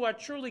those who are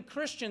truly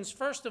Christians,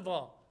 first of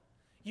all.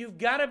 You've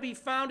got to be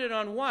founded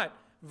on what?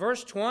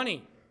 Verse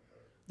 20.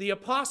 The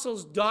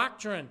apostles'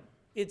 doctrine.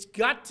 It's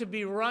got to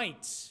be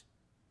right.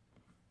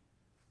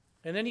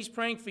 And then he's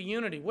praying for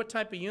unity. What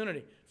type of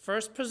unity?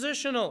 First,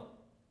 positional.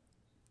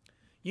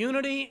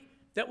 Unity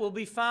that will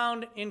be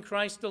found in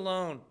Christ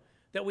alone,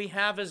 that we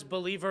have as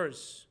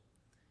believers.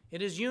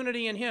 It is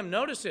unity in him.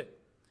 Notice it,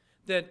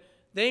 that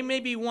they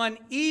may be one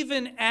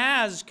even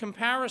as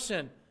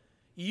comparison.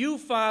 You,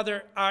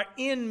 Father, are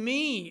in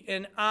me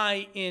and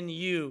I in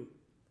you.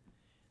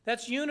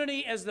 That's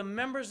unity as the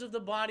members of the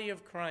body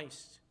of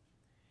Christ.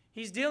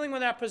 He's dealing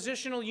with our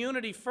positional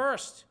unity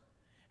first,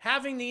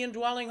 having the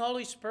indwelling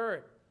Holy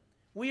Spirit.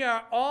 We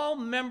are all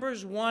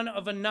members one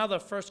of another,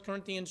 1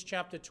 Corinthians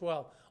chapter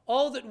 12.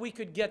 Oh, that we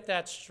could get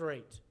that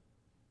straight.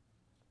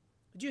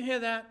 Did you hear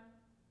that?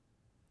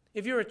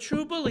 If you're a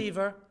true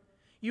believer,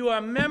 you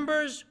are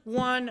members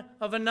one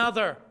of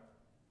another.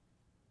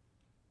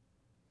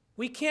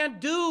 We can't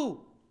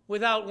do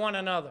without one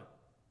another.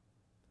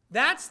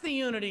 That's the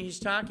unity he's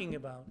talking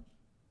about.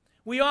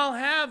 We all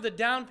have the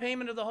down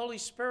payment of the Holy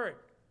Spirit.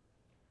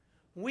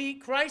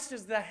 Christ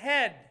is the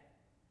head.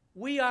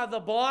 We are the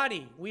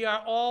body. We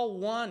are all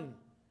one.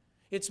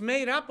 It's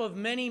made up of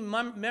many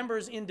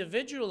members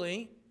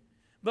individually,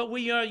 but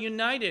we are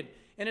united.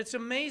 And it's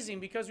amazing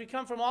because we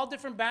come from all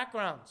different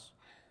backgrounds.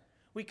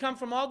 We come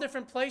from all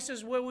different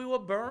places where we were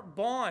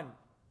born.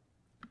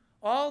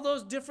 All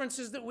those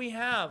differences that we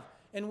have.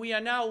 And we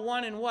are now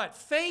one in what?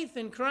 Faith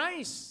in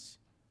Christ.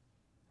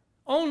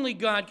 Only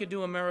God could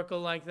do a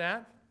miracle like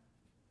that.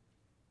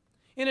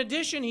 In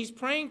addition, he's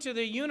praying to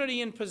their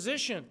unity in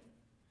position.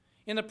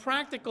 In the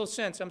practical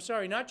sense. I'm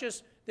sorry, not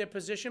just their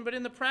position, but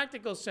in the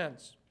practical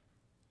sense.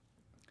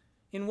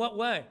 In what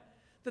way?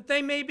 That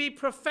they may be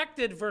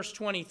perfected, verse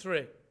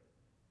 23.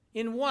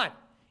 In what?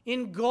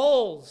 In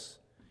goals,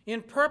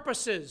 in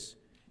purposes,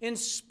 in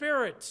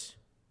spirit.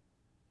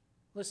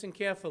 Listen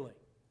carefully.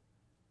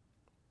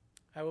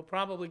 I will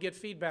probably get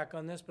feedback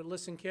on this, but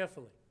listen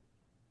carefully.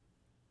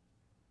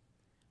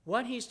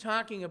 What he's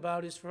talking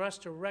about is for us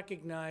to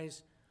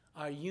recognize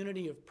our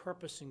unity of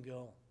purpose and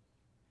goal.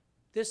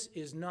 This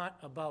is not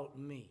about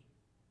me.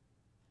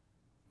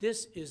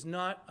 This is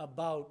not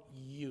about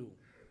you.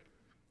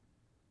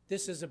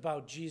 This is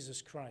about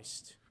Jesus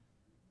Christ.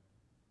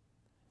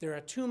 There are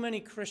too many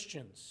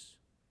Christians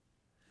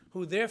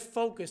who their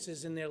focus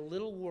is in their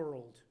little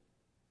world,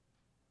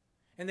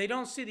 and they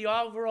don't see the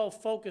overall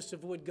focus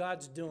of what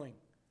God's doing.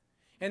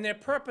 And their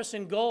purpose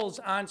and goals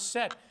aren't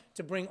set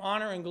to bring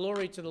honor and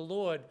glory to the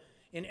Lord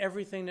in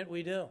everything that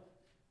we do.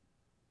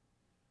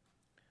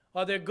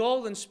 Or their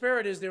goal and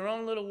spirit is their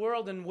own little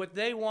world and what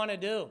they want to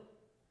do.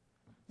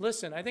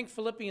 Listen, I think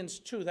Philippians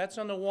 2, that's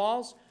on the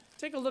walls.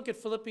 Take a look at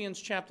Philippians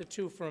chapter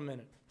 2 for a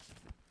minute.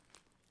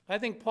 I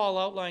think Paul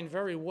outlined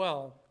very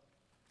well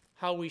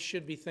how we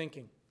should be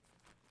thinking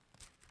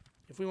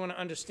if we want to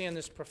understand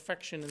this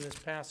perfection in this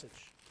passage.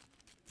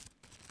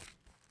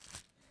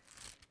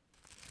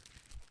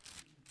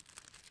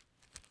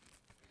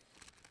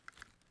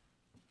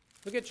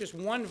 Look at just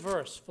one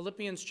verse,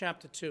 Philippians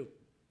chapter 2.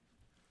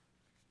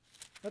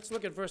 Let's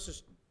look at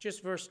verse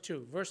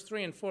 2. Verse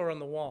 3 and 4 on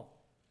the wall.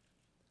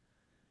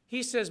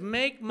 He says,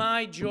 make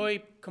my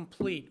joy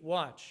complete.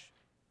 Watch.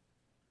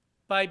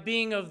 By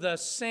being of the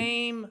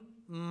same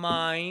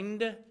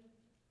mind,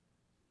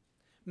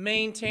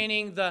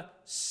 maintaining the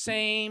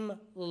same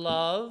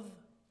love,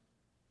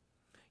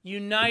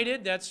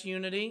 united, that's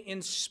unity,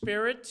 in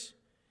spirit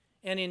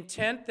and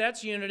intent,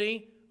 that's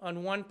unity,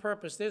 on one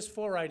purpose. There's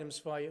 4 items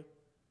for you.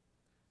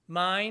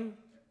 Mind,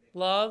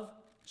 love,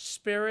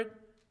 spirit,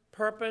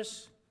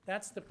 purpose.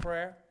 That's the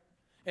prayer.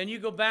 And you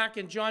go back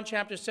in John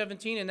chapter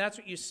 17, and that's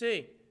what you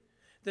see.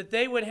 That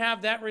they would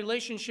have that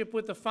relationship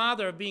with the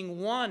Father of being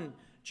one,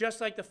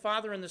 just like the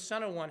Father and the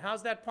Son are one.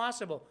 How's that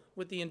possible?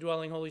 With the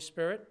indwelling Holy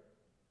Spirit.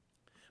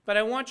 But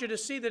I want you to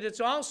see that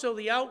it's also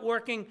the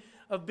outworking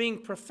of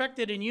being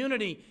perfected in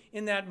unity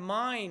in that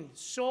mind,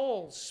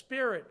 soul,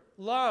 spirit,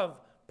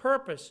 love,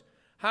 purpose.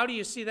 How do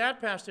you see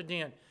that, Pastor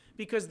Dan?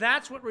 Because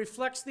that's what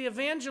reflects the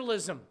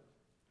evangelism.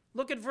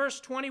 Look at verse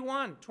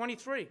 21,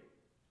 23.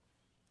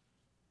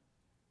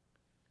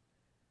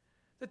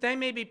 That they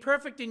may be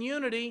perfect in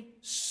unity,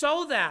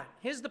 so that,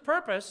 here's the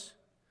purpose,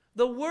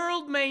 the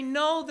world may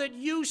know that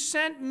you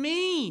sent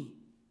me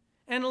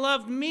and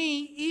loved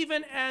me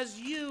even as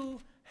you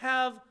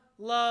have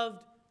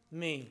loved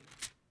me.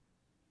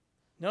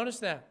 Notice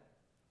that.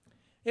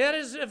 It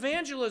is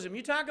evangelism.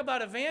 You talk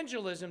about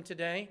evangelism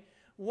today.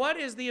 What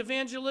is the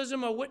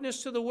evangelism or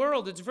witness to the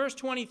world? It's verse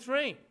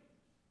 23.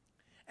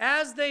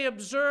 As they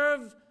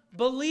observe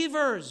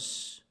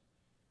believers,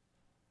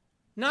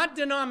 not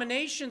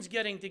denominations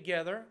getting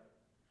together,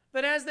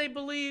 but as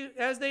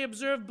they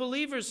observe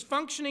believers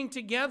functioning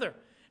together,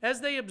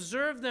 as they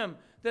observe them,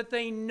 that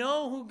they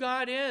know who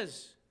God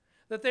is,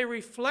 that they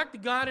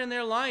reflect God in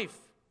their life.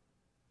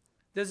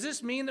 Does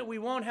this mean that we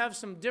won't have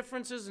some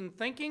differences in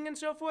thinking and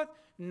so forth?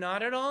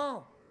 Not at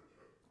all.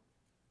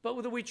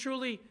 But that we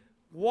truly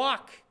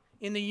walk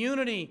in the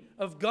unity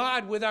of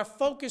God with our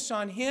focus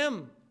on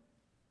Him,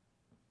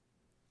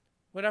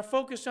 with our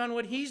focus on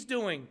what He's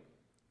doing.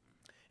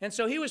 And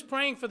so he was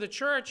praying for the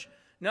church,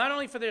 not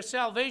only for their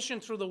salvation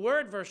through the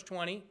Word, verse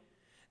 20,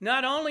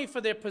 not only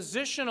for their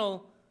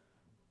positional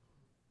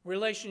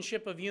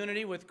relationship of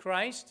unity with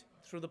Christ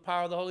through the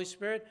power of the Holy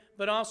Spirit,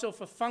 but also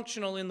for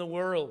functional in the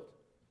world.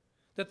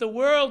 That the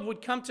world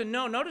would come to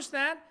know. Notice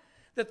that?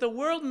 That the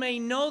world may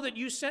know that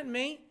you sent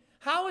me.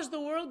 How is the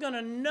world going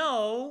to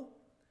know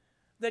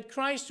that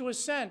Christ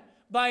was sent?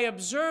 By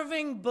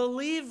observing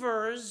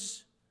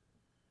believers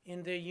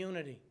in their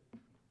unity,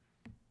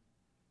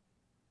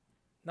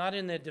 not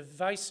in their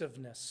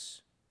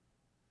divisiveness.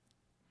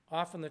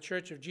 Often the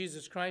Church of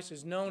Jesus Christ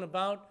is known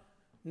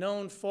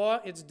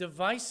for its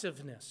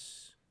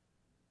divisiveness.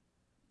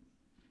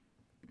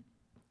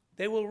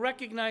 They will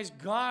recognize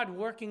God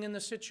working in the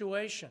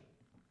situation.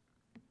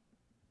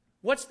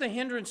 What's the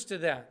hindrance to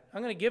that?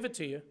 I'm going to give it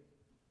to you.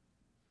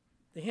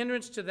 The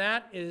hindrance to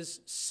that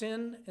is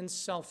sin and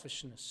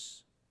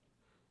selfishness.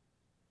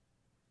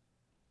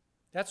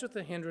 That's what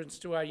the hindrance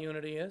to our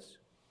unity is.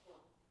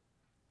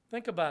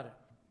 Think about it.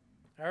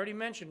 I already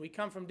mentioned we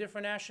come from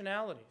different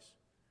nationalities.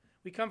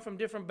 We come from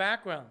different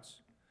backgrounds.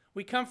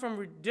 We come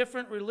from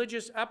different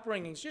religious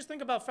upbringings. Just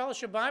think about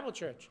Fellowship Bible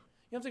Church.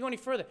 You don't have to go any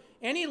further.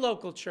 Any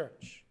local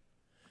church.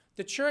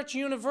 The church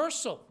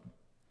universal.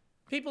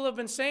 People have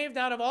been saved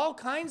out of all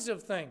kinds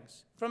of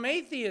things. From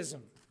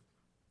atheism,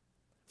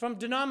 from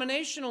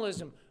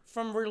denominationalism,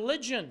 from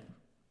religion.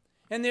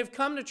 And they've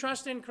come to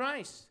trust in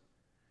Christ.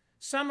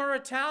 Some are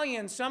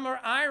Italian, some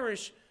are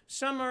Irish,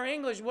 some are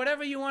English.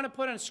 Whatever you want to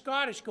put in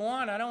Scottish, go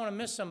on. I don't want to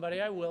miss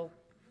somebody. I will.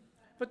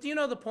 But do you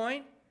know the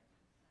point?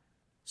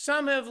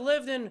 Some have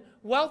lived in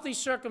wealthy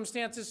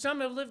circumstances.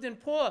 Some have lived in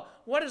poor.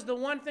 What is the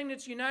one thing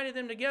that's united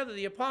them together?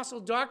 The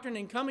apostle doctrine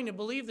and coming to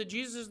believe that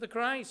Jesus is the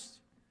Christ.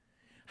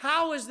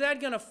 How is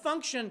that going to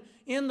function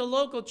in the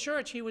local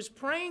church? He was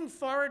praying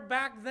for it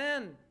back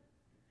then.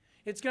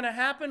 It's going to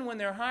happen when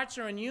their hearts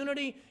are in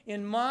unity,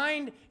 in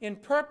mind, in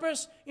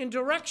purpose, in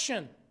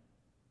direction.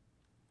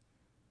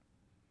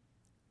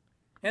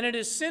 And it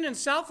is sin and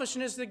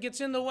selfishness that gets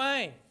in the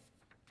way.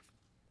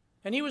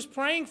 And he was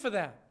praying for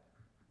that.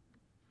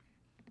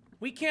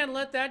 We can't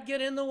let that get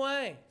in the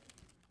way.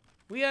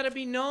 We ought to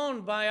be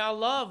known by our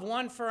love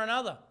one for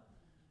another.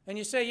 And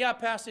you say, yeah,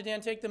 Pastor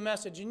Dan, take the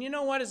message. And you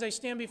know what, as I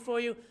stand before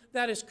you,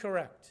 that is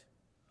correct.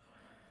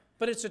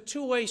 But it's a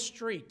two-way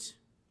street.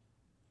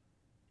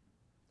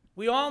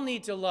 We all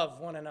need to love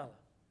one another.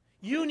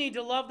 You need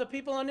to love the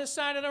people on this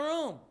side of the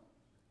room.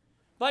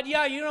 But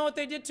yeah, you know what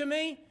they did to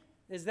me?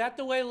 Is that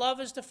the way love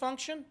is to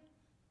function?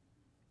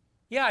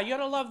 Yeah, you ought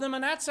to love them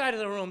on that side of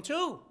the room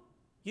too.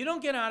 You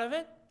don't get out of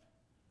it.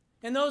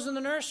 And those in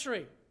the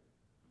nursery,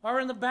 or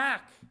in the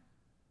back,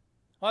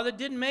 or that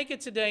didn't make it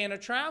today and are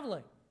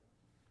traveling.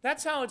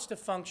 That's how it's to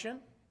function.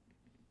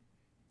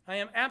 I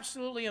am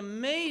absolutely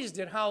amazed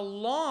at how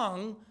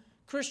long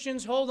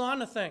Christians hold on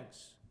to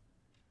things.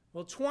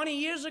 Well, 20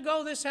 years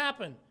ago this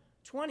happened.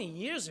 20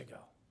 years ago.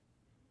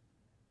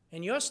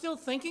 And you're still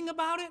thinking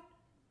about it?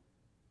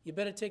 You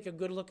better take a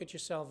good look at your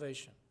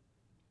salvation.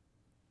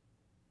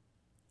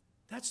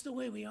 That's the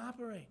way we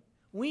operate.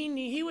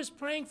 He was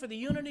praying for the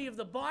unity of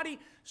the body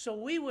so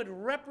we would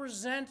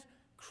represent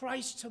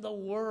Christ to the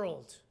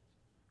world.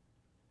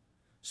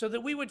 So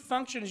that we would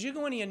function as you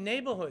go into your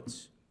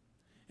neighborhoods,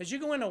 as you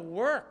go into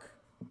work,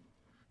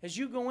 as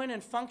you go in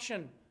and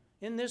function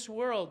in this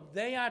world,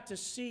 they ought to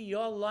see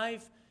your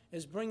life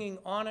as bringing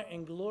honor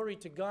and glory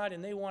to God,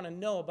 and they want to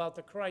know about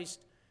the Christ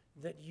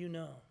that you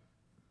know.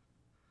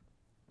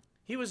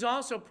 He was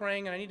also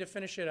praying, and I need to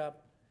finish it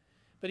up,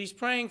 but he's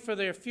praying for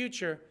their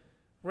future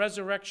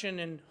resurrection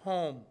and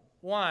home.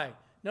 Why?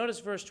 Notice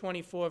verse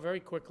 24 very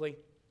quickly.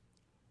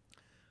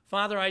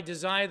 Father, I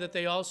desire that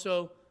they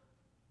also,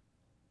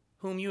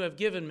 whom you have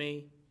given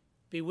me,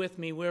 be with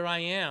me where I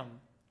am,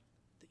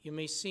 that you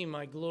may see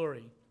my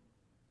glory.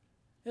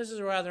 This is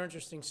a rather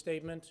interesting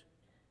statement.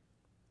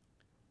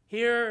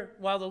 Here,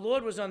 while the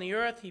Lord was on the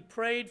earth, he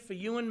prayed for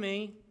you and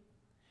me.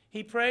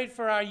 He prayed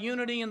for our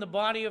unity in the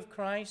body of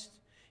Christ.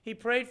 He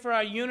prayed for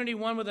our unity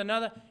one with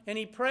another, and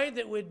he prayed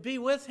that we'd be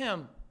with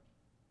him.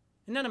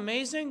 Isn't that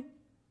amazing?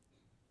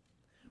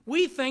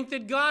 We think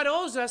that God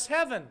owes us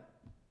heaven.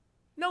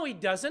 No, he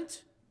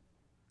doesn't.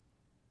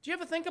 Do you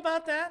ever think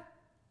about that?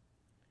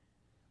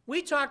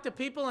 We talk to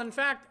people, in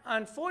fact,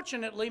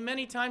 unfortunately,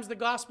 many times the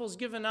gospel's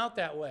given out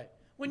that way.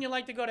 Wouldn't you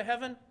like to go to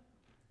heaven?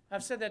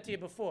 I've said that to you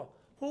before.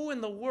 Who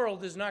in the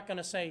world is not going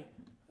to say,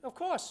 of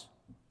course?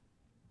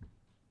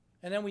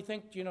 And then we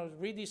think,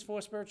 read these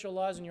 4 spiritual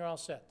laws and you're all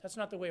set. That's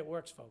not the way it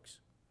works, folks.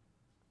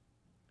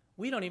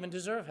 We don't even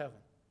deserve heaven.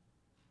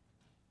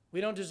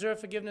 We don't deserve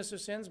forgiveness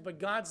of sins, but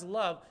God's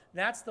love,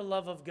 that's the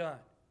love of God.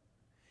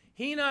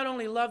 He not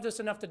only loved us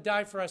enough to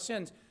die for our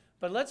sins,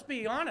 But let's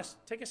be honest.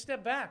 Take a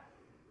step back.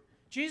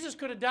 Jesus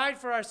could have died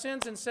for our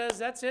sins and says,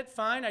 that's it,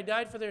 fine, I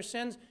died for their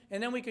sins,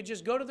 and then we could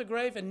just go to the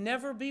grave and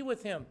never be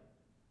with him.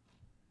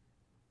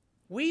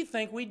 We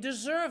think we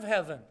deserve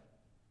heaven.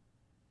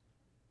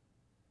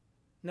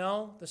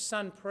 No, the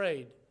Son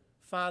prayed,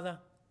 Father,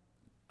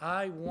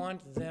 I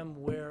want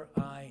them where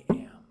I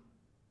am.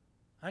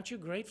 Aren't you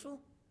grateful?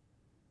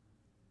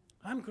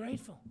 I'm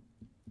grateful.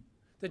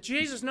 That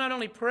Jesus not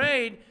only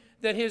prayed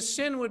that his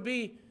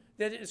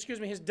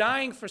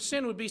dying for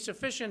sin would be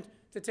sufficient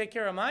to take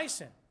care of my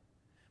sin,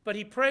 but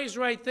he prays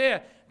right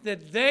there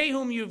that they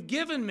whom you've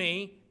given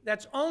me,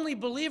 that's only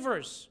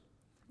believers,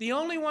 the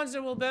only ones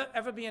that will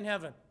ever be in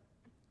heaven.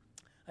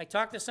 I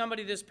talked to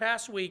somebody this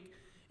past week,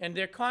 and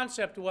their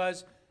concept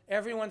was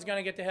everyone's going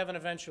to get to heaven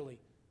eventually.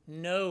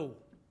 No.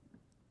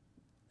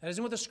 That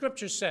isn't what the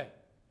scriptures say.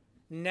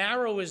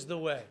 Narrow is the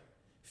way.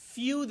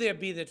 Few there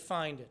be that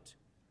find it.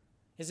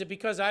 Is it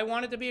because I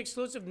want it to be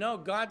exclusive? No,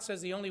 God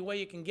says the only way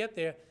you can get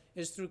there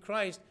is through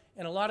Christ,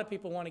 and a lot of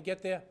people want to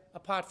get there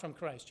apart from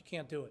Christ. You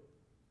can't do it.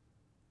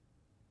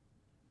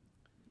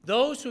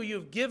 Those who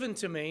you've given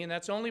to me, and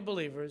that's only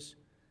believers,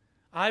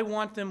 I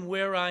want them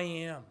where I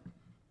am.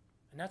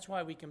 And that's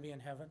why we can be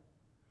in heaven,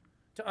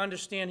 to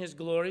understand his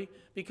glory,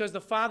 because the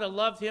Father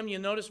loved him. You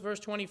notice verse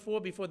 24,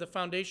 before the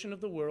foundation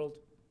of the world.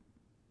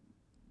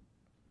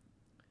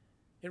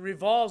 It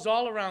revolves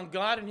all around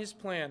God and his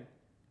plan.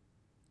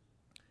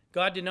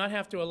 God did not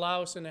have to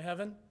allow us into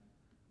heaven,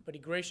 but he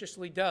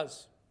graciously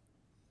does,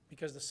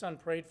 because the Son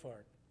prayed for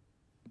it.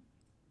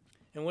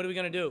 And what are we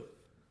going to do?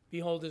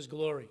 Behold his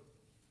glory.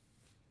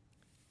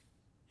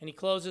 And he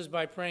closes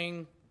by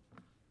praying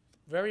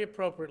very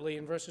appropriately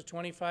in verses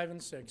 25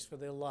 and 6 for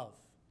their love.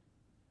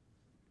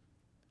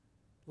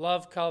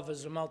 Love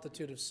covers a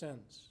multitude of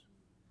sins.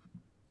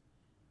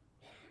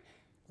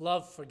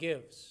 Love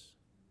forgives.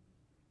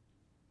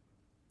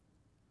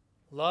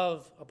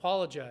 Love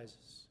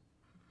apologizes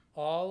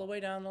all the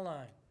way down the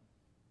line.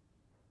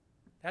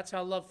 That's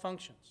how love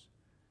functions.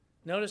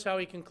 Notice how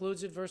he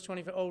concludes it, verse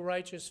 25, O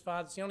righteous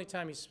Father. It's the only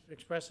time he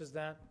expresses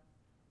that.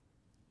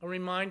 A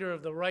reminder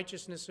of the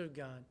righteousness of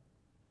God.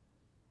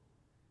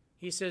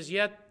 He says,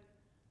 yet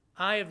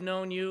I have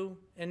known you,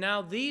 and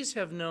now these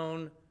have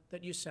known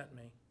that you sent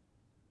me.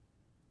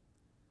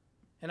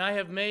 And I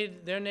have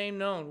made their name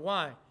known.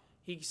 Why?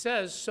 He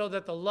says, so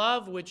that the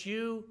love which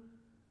you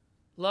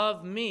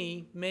love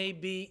me may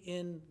be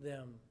in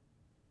them.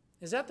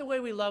 Is that the way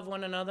we love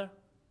one another?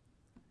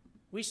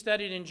 We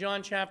studied in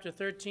John chapter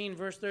 13,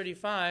 verse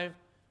 35,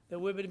 that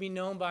we're to be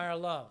known by our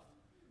love.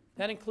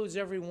 That includes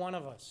every one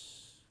of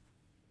us.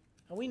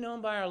 Are we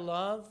known by our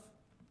love,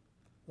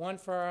 one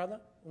for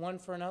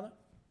another?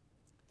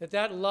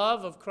 That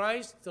love of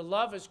Christ, the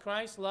love as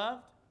Christ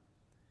loved?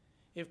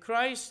 If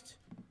Christ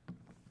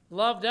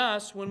loved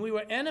us when we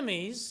were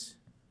enemies,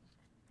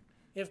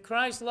 if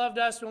Christ loved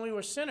us when we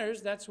were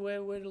sinners, that's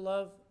where we're to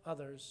love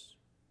others.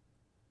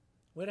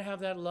 We're to have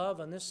that love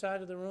on this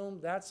side of the room,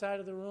 that side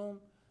of the room,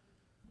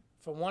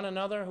 for one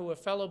another who are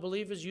fellow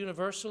believers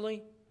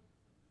universally.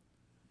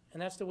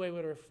 And that's the way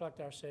we're to reflect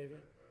our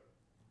Savior.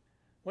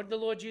 What did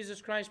the Lord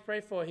Jesus Christ pray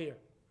for here?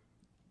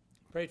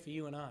 He prayed for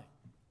you and I.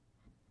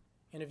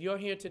 And if you're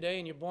here today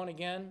and you're born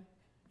again,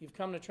 you've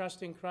come to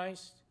trust in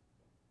Christ,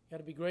 you got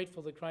to be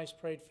grateful that Christ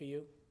prayed for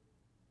you,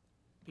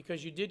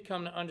 because you did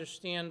come to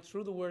understand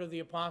through the word of the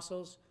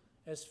apostles,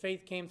 as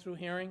faith came through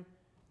hearing,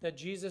 that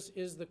Jesus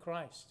is the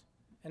Christ.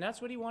 And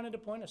that's what he wanted to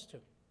point us to.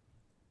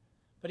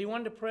 But he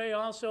wanted to pray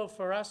also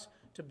for us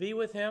to be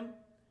with him,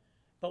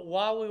 but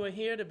while we were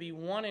here, to be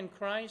one in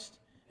Christ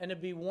and to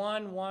be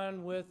one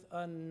with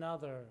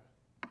another.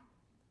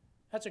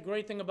 That's a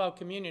great thing about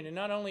communion. It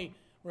not only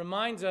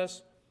reminds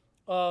us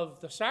of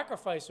the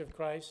sacrifice of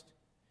Christ,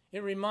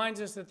 it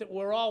reminds us that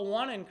we're all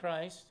one in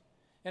Christ,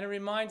 and it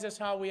reminds us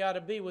how we ought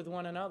to be with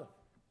one another.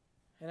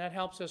 And that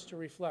helps us to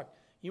reflect.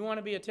 You want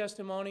to be a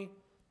testimony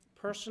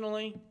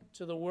personally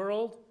to the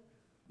world?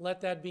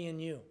 Let that be in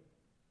you.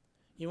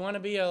 You want to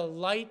be a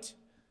light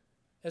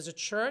as a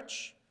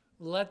church?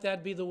 Let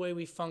that be the way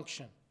we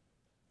function,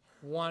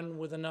 one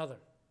with another,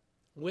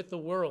 with the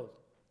world,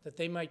 that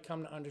they might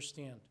come to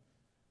understand.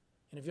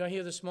 And if you're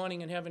here this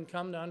morning and haven't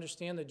come to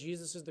understand that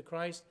Jesus is the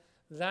Christ,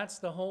 that's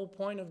the whole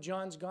point of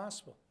John's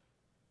gospel.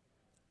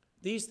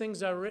 These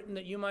things are written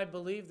that you might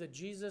believe that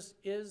Jesus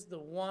is the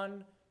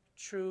one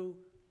true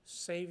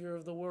Savior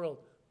of the world,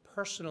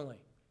 personally.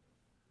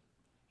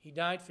 He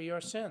died for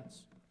your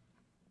sins,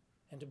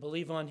 and to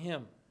believe on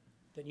him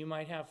that you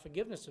might have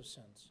forgiveness of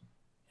sins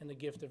and the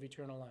gift of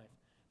eternal life.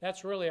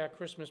 That's really our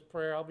Christmas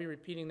prayer. I'll be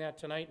repeating that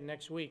tonight and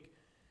next week.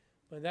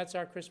 But that's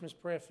our Christmas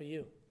prayer for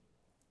you.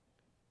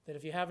 That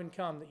if you haven't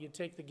come, that you'd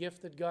take the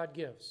gift that God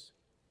gives,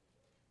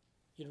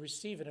 you'd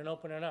receive it and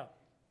open it up.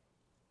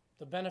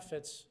 The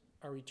benefits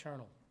are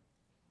eternal.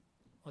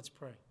 Let's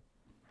pray.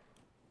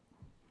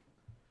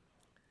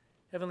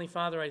 Heavenly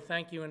Father, I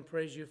thank you and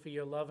praise you for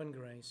your love and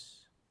grace.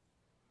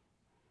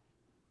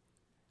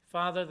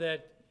 Father,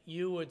 that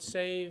you would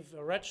save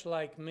a wretch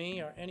like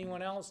me or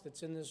anyone else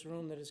that's in this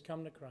room that has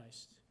come to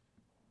Christ.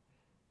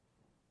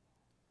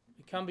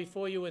 We come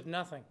before you with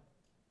nothing.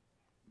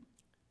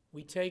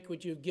 We take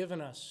what you've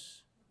given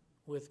us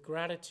with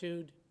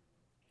gratitude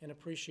and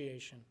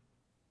appreciation.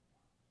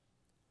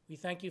 We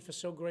thank you for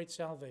so great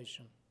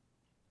salvation.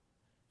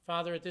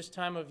 Father, at this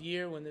time of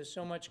year when there's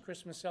so much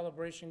Christmas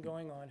celebration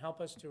going on,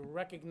 help us to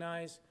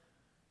recognize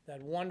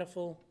that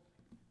wonderful,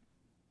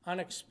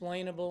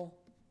 unexplainable,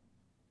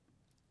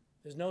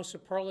 there's no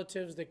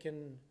superlatives that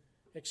can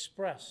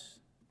express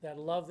that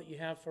love that you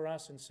have for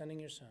us in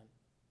sending your Son.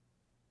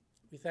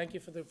 We thank you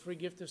for the free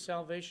gift of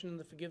salvation and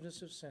the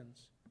forgiveness of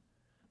sins.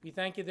 We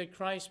thank you that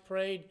Christ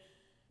prayed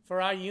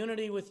for our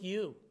unity with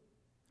you.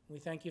 We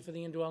thank you for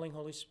the indwelling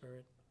Holy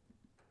Spirit.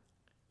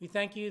 We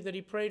thank you that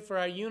he prayed for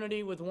our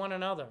unity with one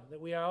another, that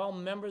we are all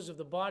members of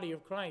the body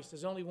of Christ.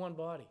 There's only one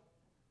body.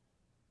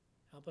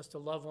 Help us to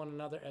love one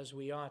another as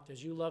we ought,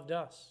 as you loved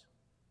us.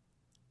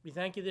 We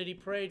thank you that he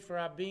prayed for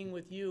our being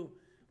with you.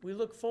 We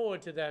look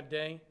forward to that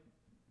day,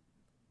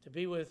 to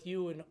be with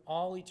you in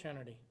all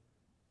eternity.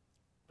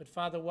 But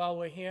Father, while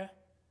we're here,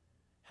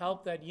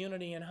 help that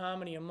unity and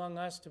harmony among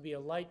us to be a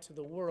light to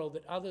the world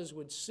that others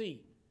would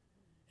see,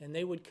 and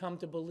they would come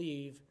to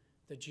believe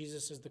that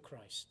Jesus is the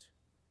Christ.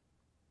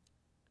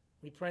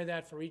 We pray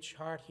that for each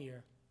heart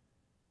here,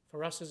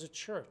 for us as a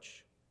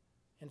church,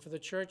 and for the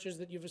churches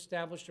that you've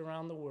established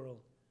around the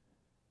world,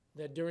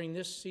 that during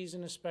this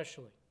season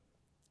especially,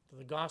 that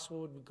the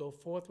gospel would go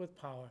forth with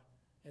power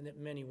and that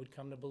many would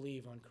come to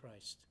believe on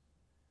Christ.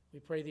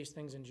 We pray these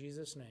things in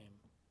Jesus' name.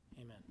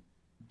 Amen.